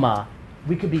myeloma,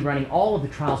 we could be running all of the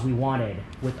trials we wanted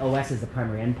with OS as the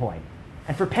primary endpoint.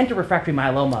 And for pentarefractory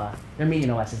myeloma, their median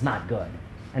OS is not good.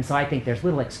 And so I think there's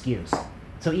little excuse.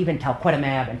 So even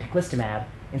talquetamab and teclistamab,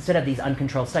 instead of these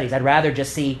uncontrolled studies, I'd rather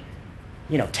just see,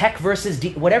 tech versus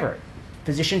whatever,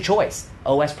 physician choice,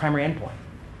 OS primary endpoint.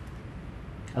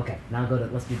 Okay, now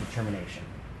let's do determination.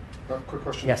 Quick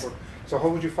question. Yes. So how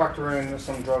would you factor in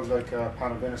some drugs like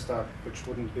panovinostat, which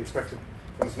wouldn't be expected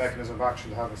from its mechanism of action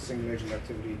to have a single agent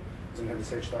activity as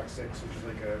inhibits HDAC6, which is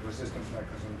like a resistance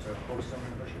mechanism to proteasome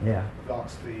inhibition? Yeah.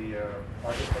 Blocks the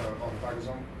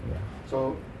autophagosome. Yeah.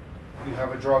 So you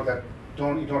have a drug that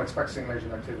you don't expect single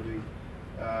agent activity,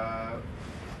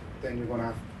 then you're going to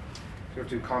have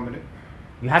to combine.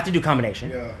 You have to do combination.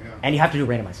 Yeah. And you have to do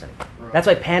randomized study. Right. That's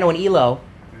why Pano and ELO,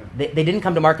 they didn't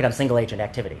come to market on single agent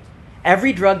activity.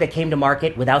 Every drug that came to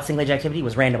market without single agent activity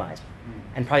was randomized.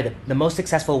 And probably the most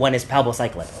successful one is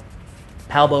palbociclib.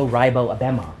 Palbo, ribo,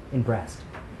 abema in breast.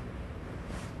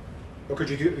 But could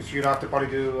you do? So you'd have to probably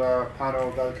do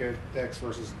Pano, Velcade, Dex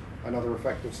versus another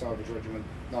effective salvage regimen,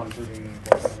 not including.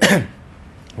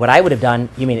 What I would have done,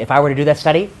 you mean if I were to do that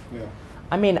study? Yeah.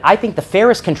 I mean, I think the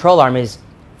fairest control arm is,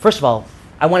 first of all,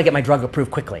 I want to get my drug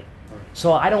approved quickly.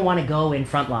 So I don't want to go in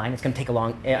front line. It's going to take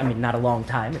not a long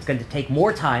time. It's going to take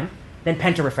more time than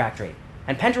pentarefractory.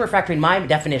 And pentarefractory, in my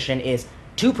definition, is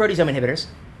 2 proteasome inhibitors,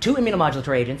 2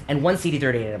 immunomodulatory agents, and 1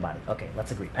 CD38 antibody. Okay,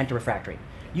 let's agree. Pentarefractory.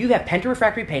 You have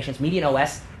pentarefractory patients, median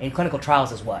OS in clinical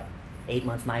trials is what? 8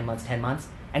 months, 9 months, 10 months?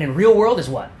 And in real world is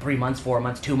what? 3 months, 4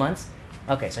 months, 2 months?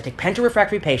 Okay, so I take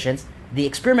pentarefractory patients. The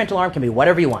experimental arm can be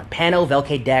whatever you want. Pano,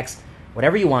 Velcade, Dex,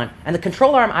 whatever you want. And the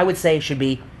control arm, I would say, should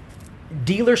be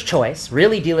dealer's choice,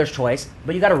 really dealer's choice,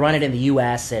 but you got to run it in the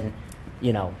U.S. and,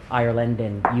 Ireland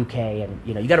and U.K. and,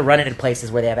 you got to run it in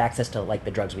places where they have access to, like,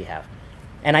 the drugs we have.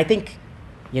 And I think,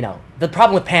 the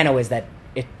problem with Pano is that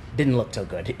it didn't look so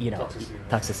good,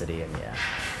 Toxicity and,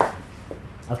 yeah.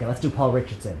 Okay, let's do Paul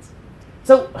Richardson's.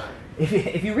 So,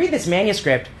 if you read this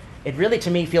manuscript, it really,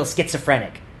 to me, feels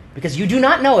schizophrenic because you do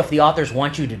not know if the authors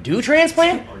want you to do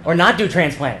transplant or not do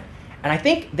transplant. And I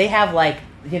think they have, like,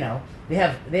 they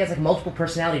have like multiple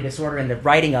personality disorder in the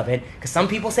writing of it because some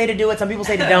people say to do it, some people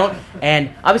say to don't.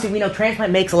 And obviously we know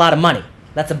transplant makes a lot of money.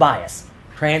 That's a bias.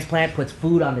 Transplant puts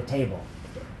food on the table.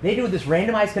 They do this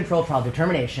randomized control trial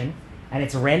determination, and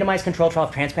it's a randomized control trial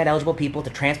of transplant eligible people to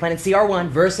transplant in CR1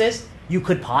 versus you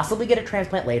could possibly get a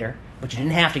transplant later, but you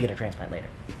didn't have to get a transplant later.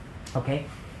 Okay?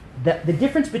 The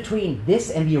difference between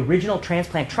this and the original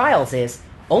transplant trials is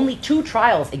only 2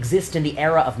 trials exist in the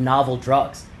era of novel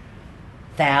drugs.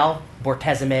 Thal,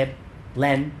 bortezomib,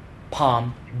 Len,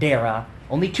 Pom, Dara.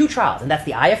 Only 2 trials, and that's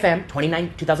the IFM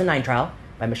 2009 trial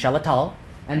by Michel et al.,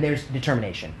 and there's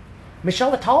determination.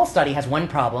 Michel et al. Study has one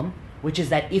problem, which is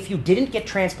that if you didn't get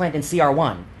transplant in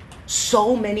CR1,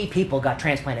 so many people got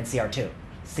transplant in CR2.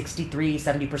 63,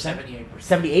 70%?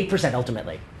 78%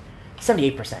 ultimately.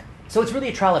 78%. So it's really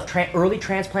a trial of early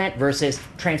transplant versus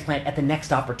transplant at the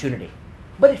next opportunity.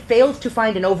 But it failed to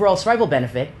find an overall survival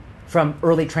benefit from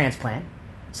early transplant.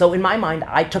 So in my mind,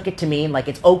 I took it to mean like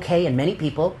it's okay in many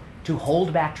people to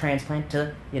hold back transplant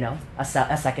to, a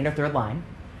second or third line.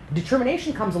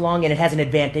 Determination comes along and it has an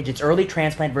advantage. It's early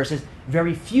transplant versus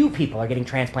very few people are getting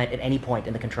transplant at any point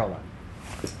in the control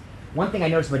arm. One thing I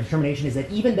noticed about determination is that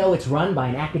even though it's run by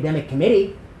an academic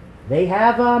committee, they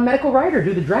have a medical writer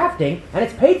do the drafting, and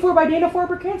it's paid for by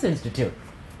Dana-Farber Cancer Institute.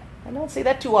 I don't see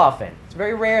that too often. It's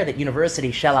very rare that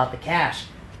universities shell out the cash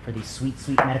for these sweet,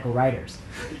 sweet medical writers.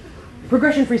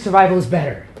 Progression-free survival is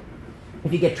better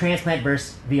if you get transplant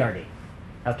versus VRD.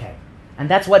 Okay. And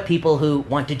that's what people who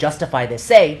want to justify this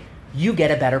say. You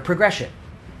get a better progression.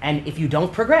 And if you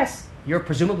don't progress,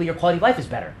 presumably your quality of life is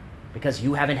better because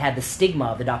you haven't had the stigma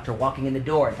of the doctor walking in the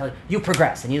door and telling you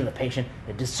progress. And the patient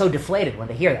is just so deflated when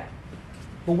they hear that.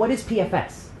 But what is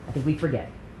PFS? I think we forget.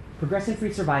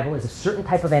 Progression-free survival is a certain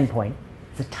type of endpoint.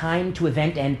 It's a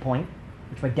time-to-event endpoint,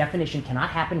 which by definition cannot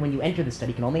happen when you enter the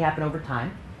study. It can only happen over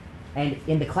time. And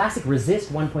in the classic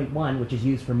RECIST 1.1, which is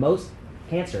used for most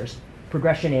cancers,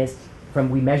 progression is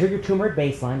we measure your tumor at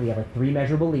baseline. We have like 3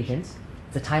 measurable lesions.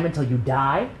 It's a time until you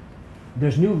die.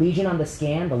 There's new lesion on the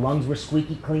scan. The lungs were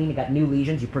squeaky clean. You got new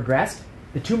lesions. You progressed.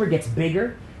 The tumor gets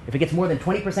bigger. If it gets more than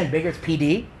 20% bigger, it's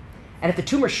PD. And if the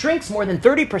tumor shrinks more than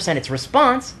 30%, it's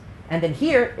response. And then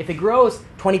here, if it grows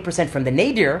 20% from the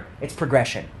nadir, it's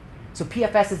progression. So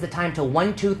PFS is the time till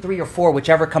 1, 2, 3, or 4,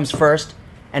 whichever comes first.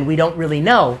 And we don't really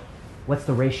know what's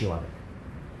the ratio of it.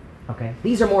 Okay?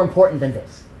 These are more important than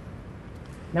this.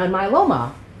 Now in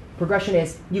myeloma, progression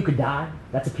is you could die.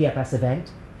 That's a PFS event.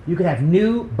 You could have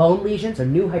new bone lesions or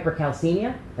new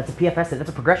hypercalcemia. That's a PFS, that's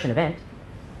a progression event.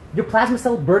 Your plasma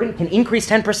cell burden can increase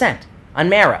 10% on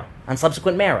marrow, on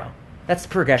subsequent marrow. That's the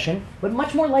progression. But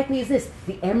much more likely is this.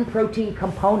 The M protein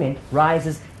component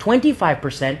rises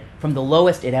 25% from the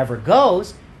lowest it ever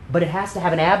goes, but it has to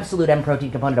have an absolute M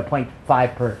protein component of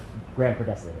 0.5 per gram per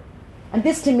deciliter. And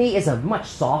this to me is a much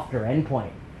softer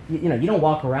endpoint. You don't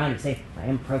walk around and say, my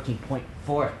M protein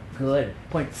 0.4, good,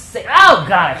 0.6, oh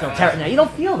God, I feel terrible. Now, you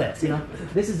don't feel this,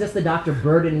 This is just the doctor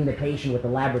burdening the patient with the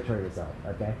laboratory result,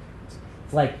 okay?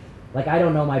 It's like I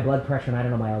don't know my blood pressure and I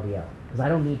don't know my LDL, because I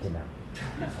don't need to know.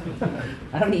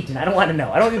 I don't need to know. I don't want to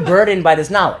know. I don't want to be burdened by this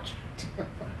knowledge.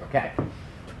 Okay.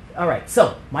 All right,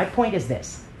 so my point is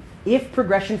this. If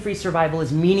progression-free survival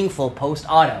is meaningful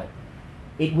post-auto,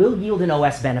 it will yield an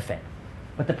OS benefit.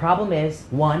 But the problem is,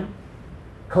 one,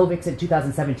 Kovacs in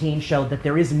 2017 showed that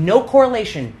there is no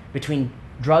correlation between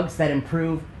drugs that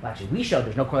improve, we showed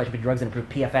there's no correlation between drugs that improve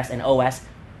PFS and OS,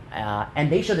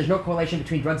 and they showed there's no correlation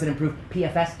between drugs that improve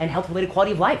PFS and health-related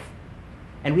quality of life.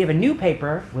 And we have a new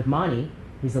paper with Mani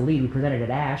he's the lead, we presented at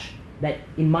ASH, that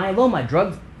in myeloma,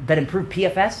 drugs that improve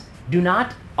PFS do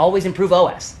not always improve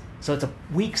OS. So it's a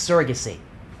weak surrogacy.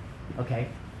 Okay?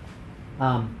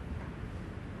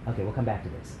 Okay, we'll come back to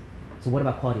this. So what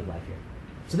about quality of life here?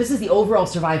 So this is the overall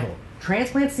survival.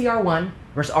 Transplant CR1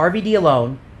 versus RVD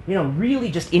alone, really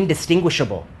just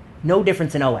indistinguishable. No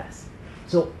difference in OS.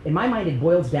 So in my mind, it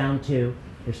boils down to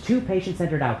there's two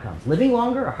patient-centered outcomes. Living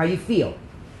longer or how you feel.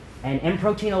 And M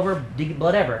protein over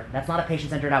whatever, that's not a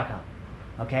patient-centered outcome.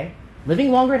 Okay?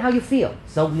 Living longer and how you feel.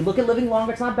 So we look at living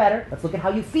longer, it's not better. Let's look at how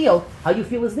you feel. How you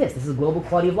feel is this. This is global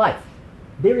quality of life.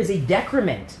 There is a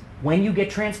decrement when you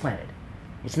get transplanted.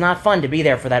 It's not fun to be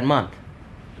there for that month.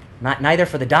 Neither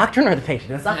for the doctor nor the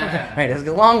patient. It's not right, it's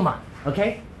a long month.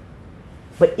 Okay?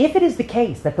 But if it is the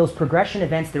case that those progression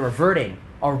events they're reverting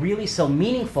are really so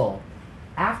meaningful,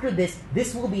 after this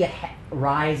will be a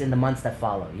rise in the months that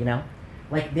follow,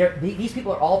 Like these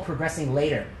people are all progressing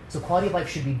later, so quality of life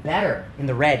should be better in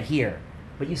the red here.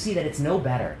 But you see that it's no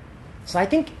better. So I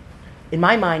think, in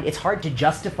my mind, it's hard to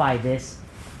justify this.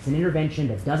 It's an intervention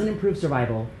that doesn't improve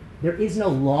survival. There is no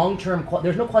long-term,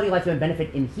 there's no quality of life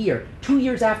benefit in here 2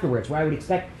 years afterwards, where I would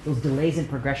expect those delays in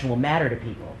progression will matter to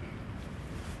people.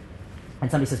 And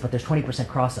somebody says, but there's 20%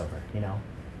 crossover,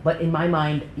 But in my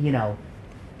mind,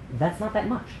 that's not that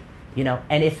much,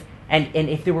 And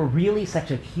if there were really such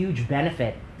a huge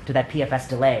benefit to that PFS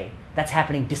delay, that's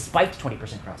happening despite 20%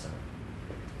 crossover.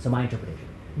 So my interpretation.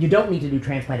 You don't need to do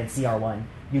transplanted CR1.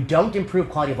 You don't improve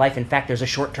quality of life. In fact, there's a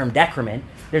short-term decrement.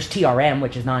 There's TRM,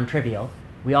 which is non-trivial.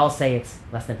 We all say it's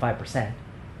less than 5%,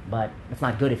 but it's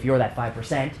not good if you're that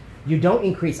 5%. You don't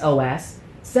increase OS.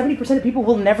 70% of people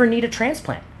will never need a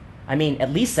transplant. I mean,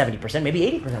 at least 70%, maybe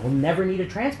 80% will never need a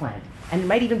transplant. And it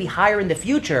might even be higher in the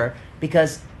future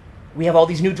because we have all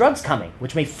these new drugs coming,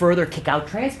 which may further kick out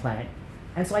transplant.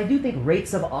 And so I do think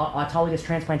rates of autologous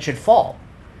transplant should fall.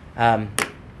 I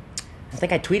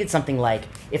think I tweeted something like,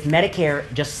 if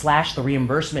Medicare just slashed the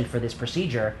reimbursement for this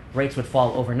procedure, rates would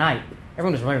fall overnight.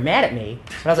 Everyone was very mad at me,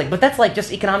 but I was like, but that's like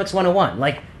just economics 101.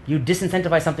 Like, you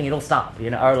disincentivize something, it'll stop,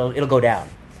 or it'll go down.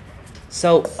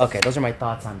 So, okay, those are my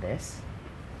thoughts on this.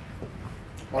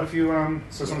 What if you,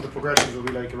 so some of the progressions will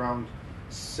be like around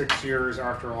 6 years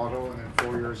after auto and then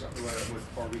 4 years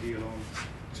with RVD alone.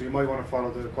 So you might want to follow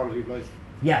the quality of life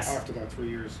after that 3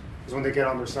 years. Because when they get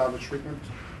on their salvage treatment,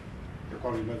 their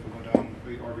quality of life will go down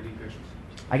with RVD patients.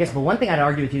 I guess, but one thing I'd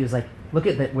argue with you is like, look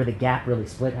at where the gap really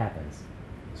split happens.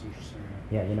 That's interesting.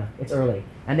 Yeah, it's early.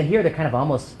 And then here they're kind of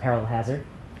almost parallel hazard.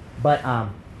 But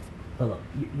look,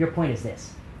 your point is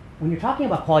this. When you're talking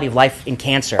about quality of life in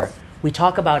cancer, we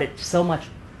talk about it so much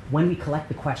when we collect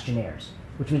the questionnaires,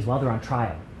 which means while they're on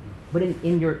trial. But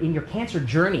in your cancer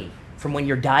journey, from when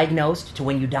you're diagnosed to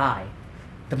when you die,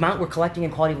 the amount we're collecting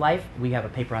in quality of life, we have a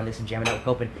paper on this in JAMA Network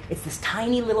Open, it's this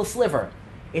tiny little sliver.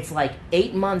 It's like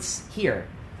 8 months here,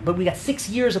 but we got 6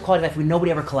 years of quality of life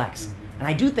nobody ever collects. And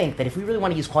I do think that if we really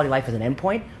want to use quality of life as an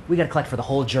endpoint, we got to collect for the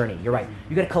whole journey. You're right.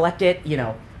 You got to collect it,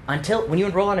 until when you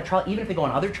enroll on a trial, even if they go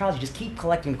on other trials, you just keep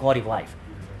collecting the quality of life.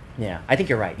 Yeah, I think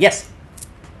you're right. Yes?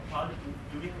 How do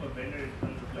we have a vendor in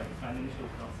terms of like financial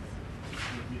processes?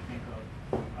 If you think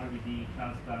of RVD,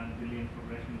 transplant, billion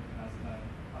progression transplant,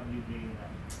 how do you deal with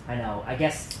that? I know. I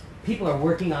guess people are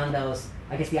working on those.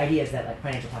 I guess the idea is that like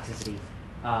financial toxicity,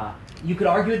 you could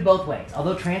argue it both ways.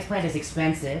 Although transplant is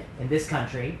expensive in this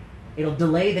country, it'll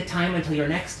delay the time until your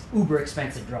next uber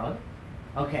expensive drug.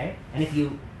 Okay? And if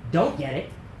you don't get it,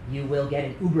 you will get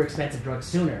an uber expensive drug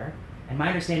sooner. And my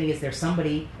understanding is there's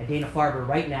somebody at Dana-Farber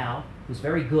right now who's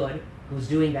very good, who's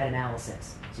doing that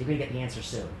analysis. So you're going to get the answer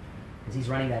soon. Because he's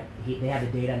running that, they have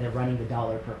the data and they're running the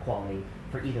dollar per quality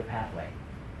for either pathway.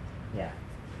 Yeah,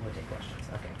 we'll take questions.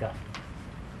 Okay, go.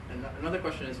 And another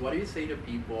question is, what do you say to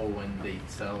people when they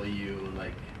tell you,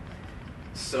 like,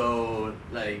 so,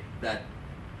 like, that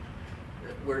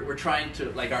we're trying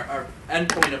to, like, our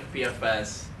endpoint of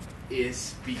PFS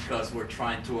is because we're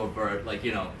trying to avert, like,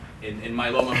 in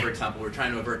myeloma, for example, we're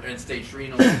trying to avert end-stage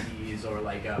renal disease or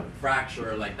like a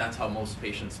fracture. Like that's how most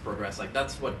patients progress. Like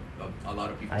that's what a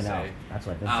lot of people say. I know. That's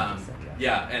what Vincent said.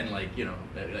 Yeah, and like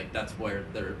like that's where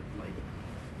they're like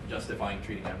justifying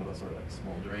treating ambulas or like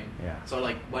smoldering. Yeah. So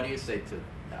like, what do you say to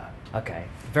that? Okay,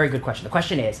 very good question. The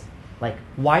question is, like,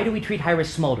 why do we treat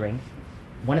high-risk smoldering?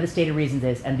 One of the stated reasons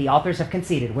is, and the authors have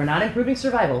conceded, we're not improving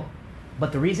survival.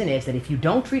 But the reason is that if you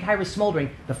don't treat high-risk smoldering,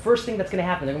 the first thing that's going to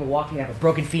happen, they're going to be walking out with a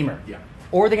broken femur. Yeah.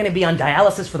 Or they're going to be on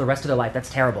dialysis for the rest of their life.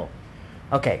 That's terrible.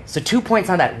 Okay, so 2 points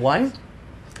on that. One,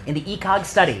 in the ECOG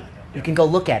study, you can go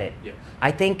look at it. Yeah.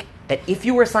 I think that if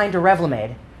you were assigned to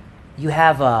Revlimid, you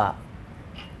have a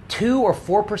 2 or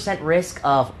 4% risk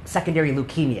of secondary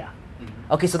leukemia.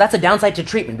 Okay, so that's a downside to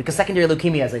treatment because secondary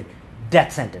leukemia is a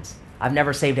death sentence. I've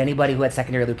never saved anybody who had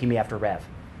secondary leukemia after Rev.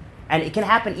 And it can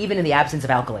happen even in the absence of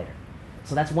alkylator.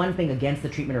 So that's one thing against the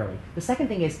treatment early. The second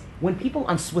thing is when people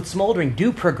with smoldering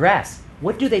do progress,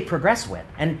 what do they progress with?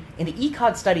 And in the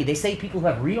ECOG study, they say people who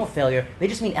have renal failure, they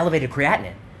just mean elevated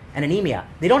creatinine and anemia.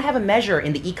 They don't have a measure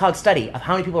in the ECOG study of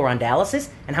how many people are on dialysis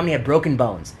and how many had broken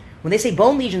bones. When they say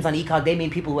bone lesions on ECOG, they mean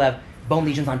people who have bone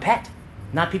lesions on PET,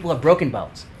 not people who have broken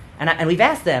bones. And we've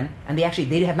asked them, and they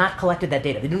have not collected that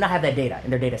data. They do not have that data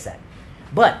in their data set.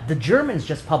 But the Germans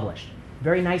just published,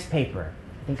 very nice paper.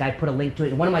 I think I put a link to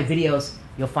it. In one of my videos,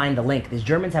 you'll find the link. These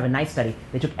Germans have a nice study.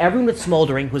 They took everyone with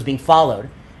smoldering who was being followed,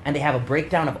 and they have a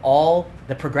breakdown of all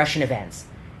the progression events.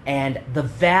 And the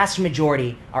vast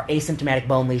majority are asymptomatic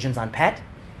bone lesions on PET,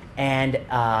 and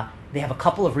they have a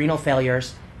couple of renal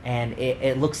failures, and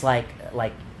it looks like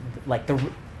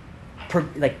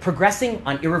progressing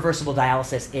on irreversible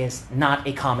dialysis is not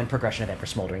a common progression event for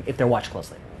smoldering if they're watched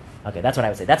closely. Okay, that's what I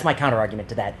would say. That's my counter argument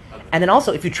to that. Okay. And then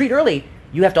also, if you treat early,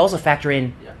 you have to also factor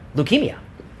in leukemia.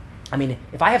 I mean,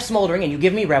 if I have smoldering and you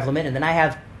give me Revlimid and then I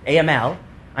have AML,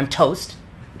 I'm toast.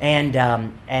 And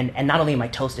not only am I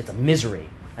toast, it's a misery.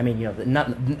 I mean,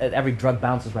 every drug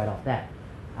bounces right off that.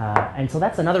 And so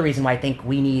that's another reason why I think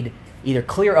we need either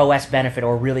clear OS benefit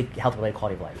or really health-related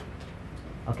quality of life.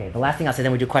 Okay, the last thing I'll say,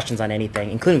 then we do questions on anything,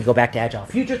 including we go back to Agile.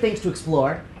 Future things to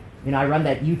explore. I run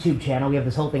that YouTube channel. We have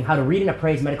this whole thing, how to read and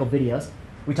appraise medical videos.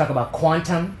 We talk about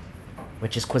quantum,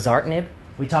 which is quizartinib.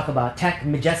 We talk about tech,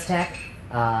 Majestec.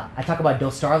 I talk about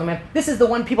dostarlimab. This is the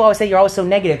one people always say you're always so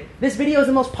negative. This video is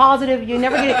the most positive. You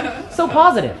never get it. So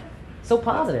positive. So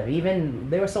positive. Even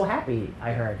they were so happy,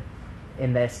 I heard,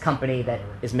 in this company that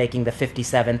is making the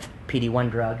 57th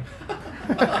PD-1 drug.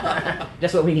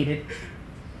 Just what we needed.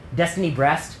 Destiny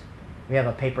Breast. We have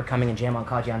a paper coming in JAMA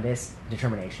Oncology on this.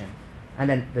 Determination. And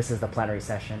then this is the plenary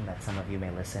session that some of you may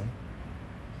listen.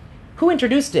 Who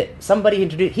introduced it? Somebody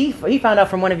introduced. He found out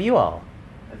from one of you all.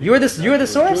 You're the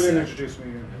source. Julian introduced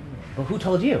me. Well, who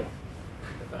told you?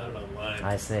 I found it online.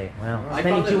 I see. Well,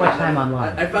 spending too much time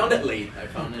online. I found it late. I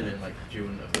found it in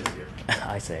June of this year.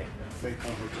 I see.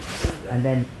 And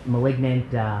then Malignant.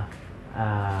 There's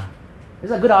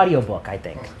a good audiobook, I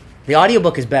think. The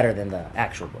audiobook is better than the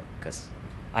actual book because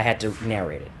I had to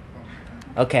narrate it.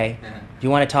 Okay. Do you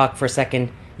want to talk for a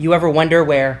second? You ever wonder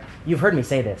where... You've heard me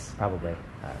say this, probably.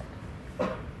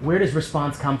 Where does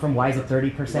response come from? Why is it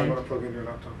 30%? You might want to plug in your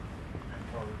laptop.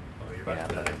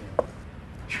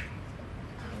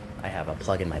 I have a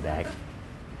plug in my bag.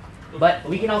 But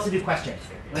we can also do questions.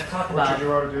 Let's talk about... Would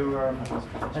you want to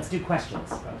do... Let's do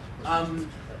questions.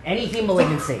 Any heme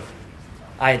malignancy.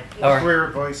 Career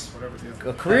advice,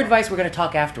 whatever. Career advice we're going to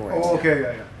talk afterwards. Oh, okay,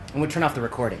 yeah. And we'll turn off the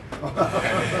recording.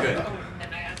 Okay, good.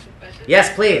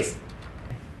 Yes, please.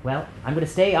 Well, I'm going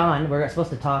to stay on. We're supposed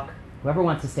to talk. Whoever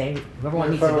wants to stay, whoever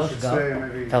needs to go should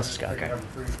go. Fellows should go, okay.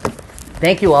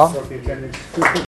 Thank you all.